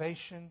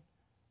salvation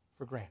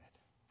for granted?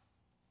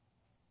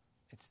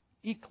 It's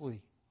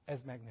equally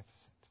as magnificent.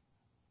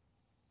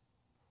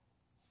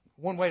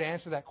 One way to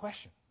answer that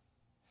question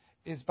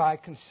is by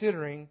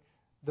considering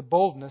the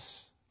boldness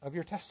of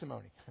your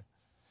testimony.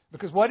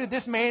 Because what did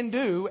this man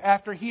do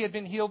after he had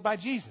been healed by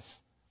Jesus?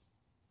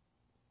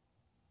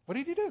 What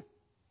did he do?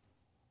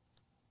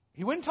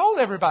 He went and told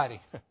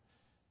everybody.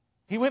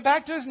 He went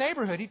back to his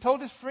neighborhood. He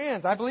told his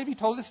friends. I believe he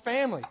told his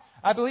family.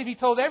 I believe he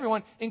told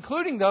everyone,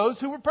 including those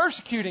who were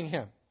persecuting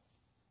him.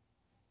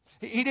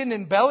 He didn't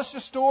embellish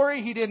the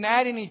story. He didn't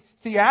add any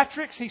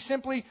theatrics. He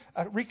simply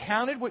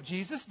recounted what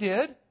Jesus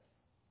did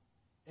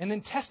and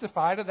then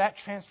testified of that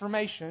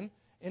transformation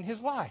in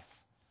his life.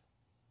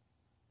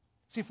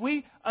 See, if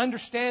we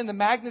understand the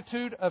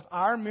magnitude of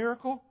our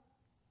miracle,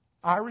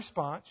 our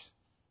response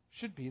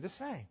should be the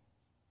same.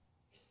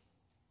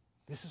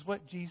 This is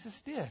what Jesus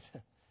did.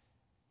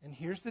 And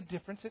here's the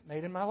difference it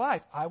made in my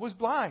life. I was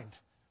blind,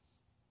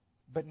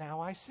 but now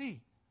I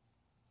see.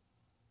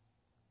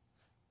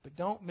 But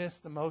don't miss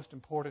the most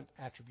important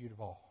attribute of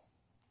all.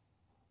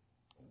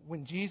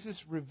 When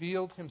Jesus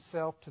revealed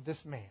himself to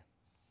this man, it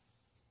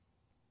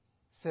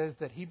says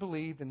that he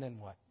believed, and then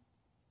what?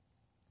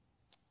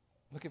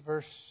 Look at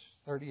verse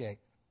 38.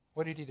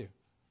 What did he do?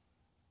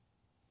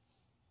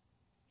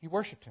 He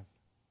worshiped him.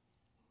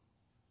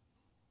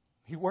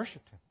 He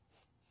worshiped him.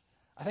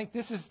 I think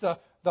this is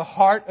the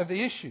heart of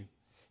the issue.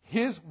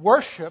 His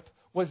worship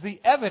was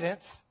the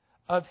evidence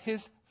of his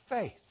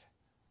faith.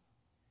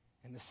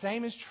 And the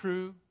same is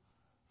true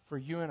for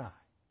you and I.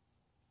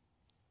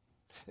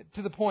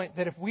 To the point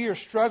that if we are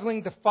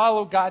struggling to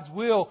follow God's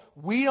will,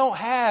 we don't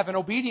have an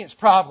obedience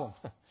problem.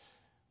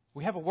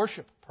 We have a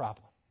worship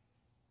problem.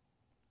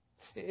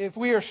 If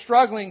we are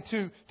struggling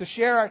to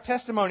share our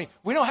testimony,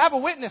 we don't have a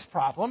witness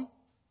problem.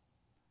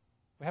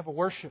 We have a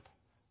worship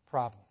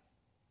problem.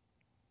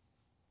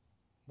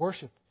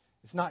 Worship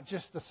is not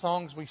just the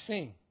songs we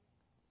sing.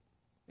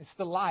 It's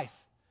the life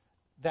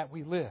that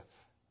we live.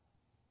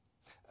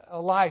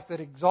 A life that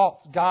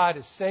exalts God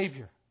as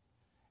Savior,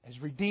 as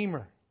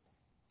Redeemer,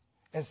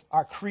 as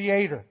our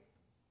Creator,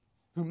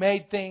 who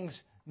made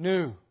things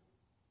new.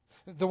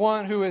 The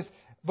one who is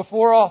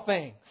before all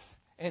things,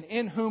 and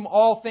in whom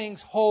all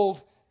things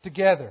hold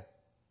together.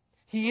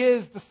 He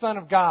is the Son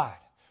of God,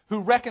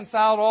 who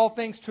reconciled all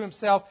things to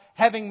himself,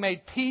 having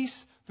made peace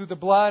through the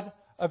blood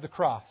of the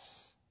cross.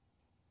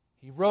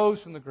 He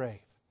rose from the grave,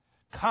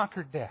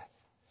 conquered death,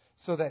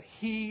 so that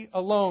He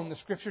alone, the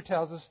Scripture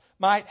tells us,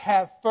 might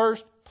have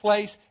first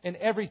place in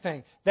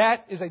everything.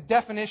 That is a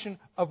definition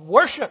of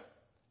worship.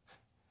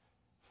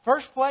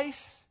 First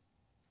place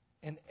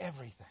in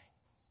everything.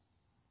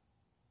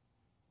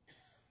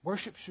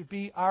 Worship should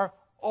be our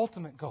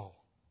ultimate goal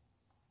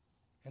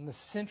and the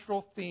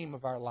central theme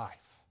of our life.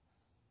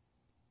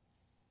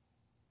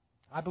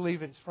 I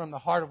believe it's from the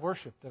heart of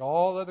worship that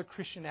all other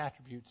Christian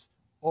attributes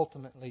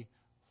ultimately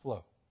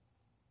flow.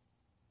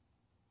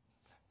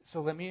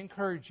 So let me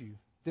encourage you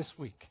this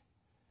week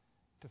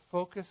to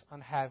focus on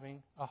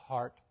having a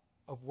heart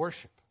of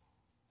worship.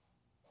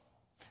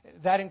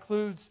 That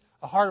includes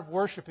a heart of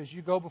worship as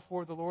you go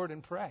before the Lord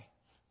and pray.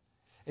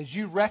 As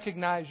you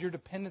recognize your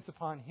dependence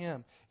upon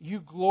Him,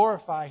 you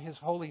glorify His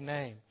holy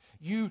name.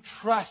 You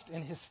trust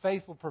in His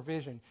faithful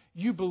provision.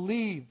 You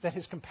believe that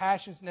His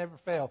compassions never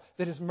fail,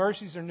 that His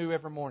mercies are new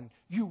every morning.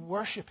 You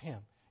worship Him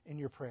in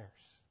your prayers.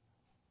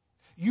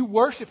 You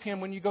worship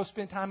Him when you go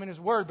spend time in His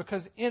Word,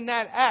 because in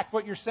that act,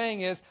 what you're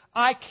saying is,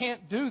 I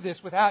can't do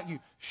this without you.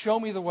 Show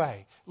me the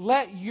way.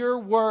 Let your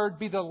Word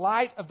be the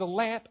light of the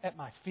lamp at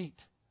my feet.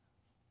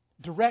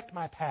 Direct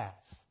my paths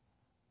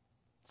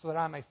so that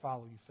I may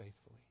follow you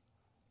faithfully.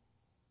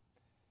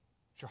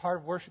 It's your heart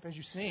of worship as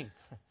you sing.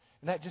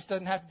 And that just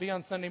doesn't have to be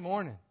on Sunday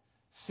morning.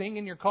 Sing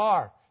in your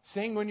car.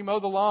 Sing when you mow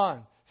the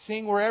lawn.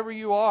 Sing wherever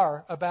you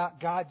are about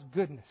God's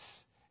goodness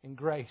and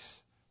grace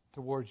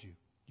towards you.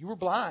 You were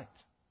blind,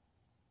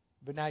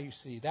 but now you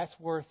see. That's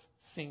worth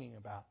singing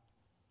about.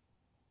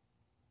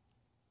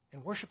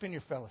 And worship in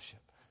your fellowship.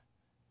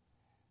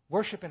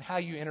 Worship in how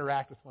you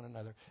interact with one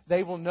another.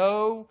 They will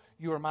know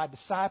you are my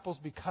disciples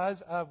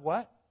because of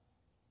what?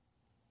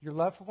 Your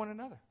love for one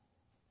another.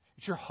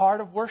 It's your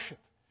heart of worship.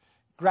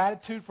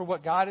 Gratitude for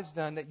what God has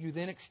done that you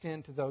then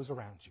extend to those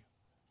around you.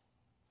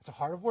 It's a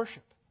heart of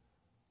worship.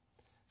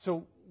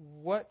 So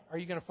what are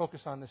you going to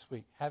focus on this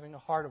week? Having a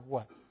heart of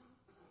what?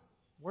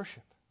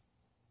 Worship.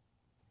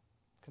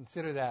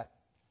 Consider that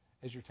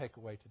as your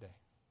takeaway today.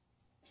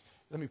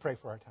 Let me pray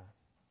for our time.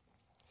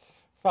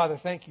 Father,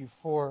 thank you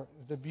for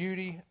the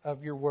beauty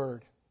of your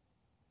word.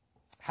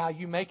 How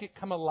you make it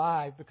come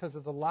alive because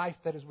of the life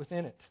that is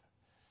within it.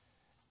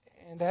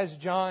 And as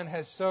John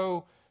has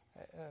so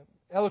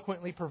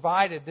eloquently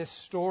provided this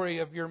story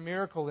of your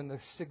miracle and the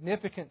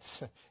significance,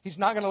 he's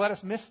not going to let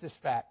us miss this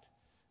fact.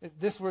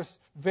 This was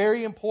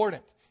very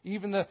important.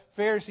 Even the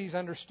Pharisees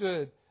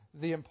understood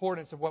the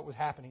importance of what was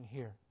happening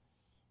here.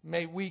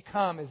 May we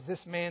come as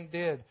this man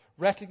did,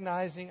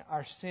 recognizing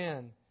our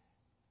sin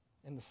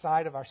in the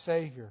sight of our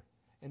Savior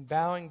and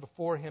bowing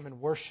before Him in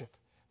worship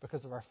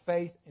because of our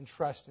faith and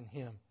trust in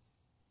Him.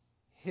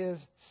 His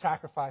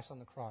sacrifice on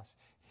the cross,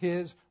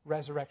 His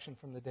resurrection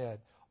from the dead,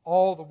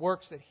 all the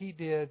works that He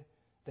did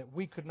that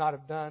we could not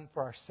have done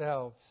for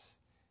ourselves.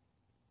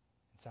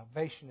 And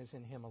salvation is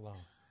in Him alone.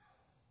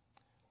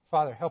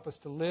 Father, help us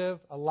to live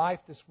a life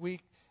this week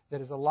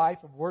that is a life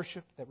of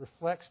worship that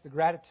reflects the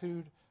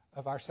gratitude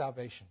of our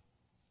salvation,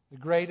 the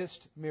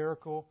greatest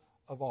miracle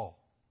of all.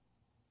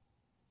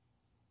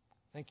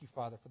 Thank you,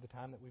 Father, for the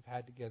time that we've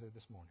had together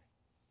this morning.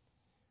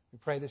 We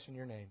pray this in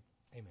your name.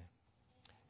 Amen.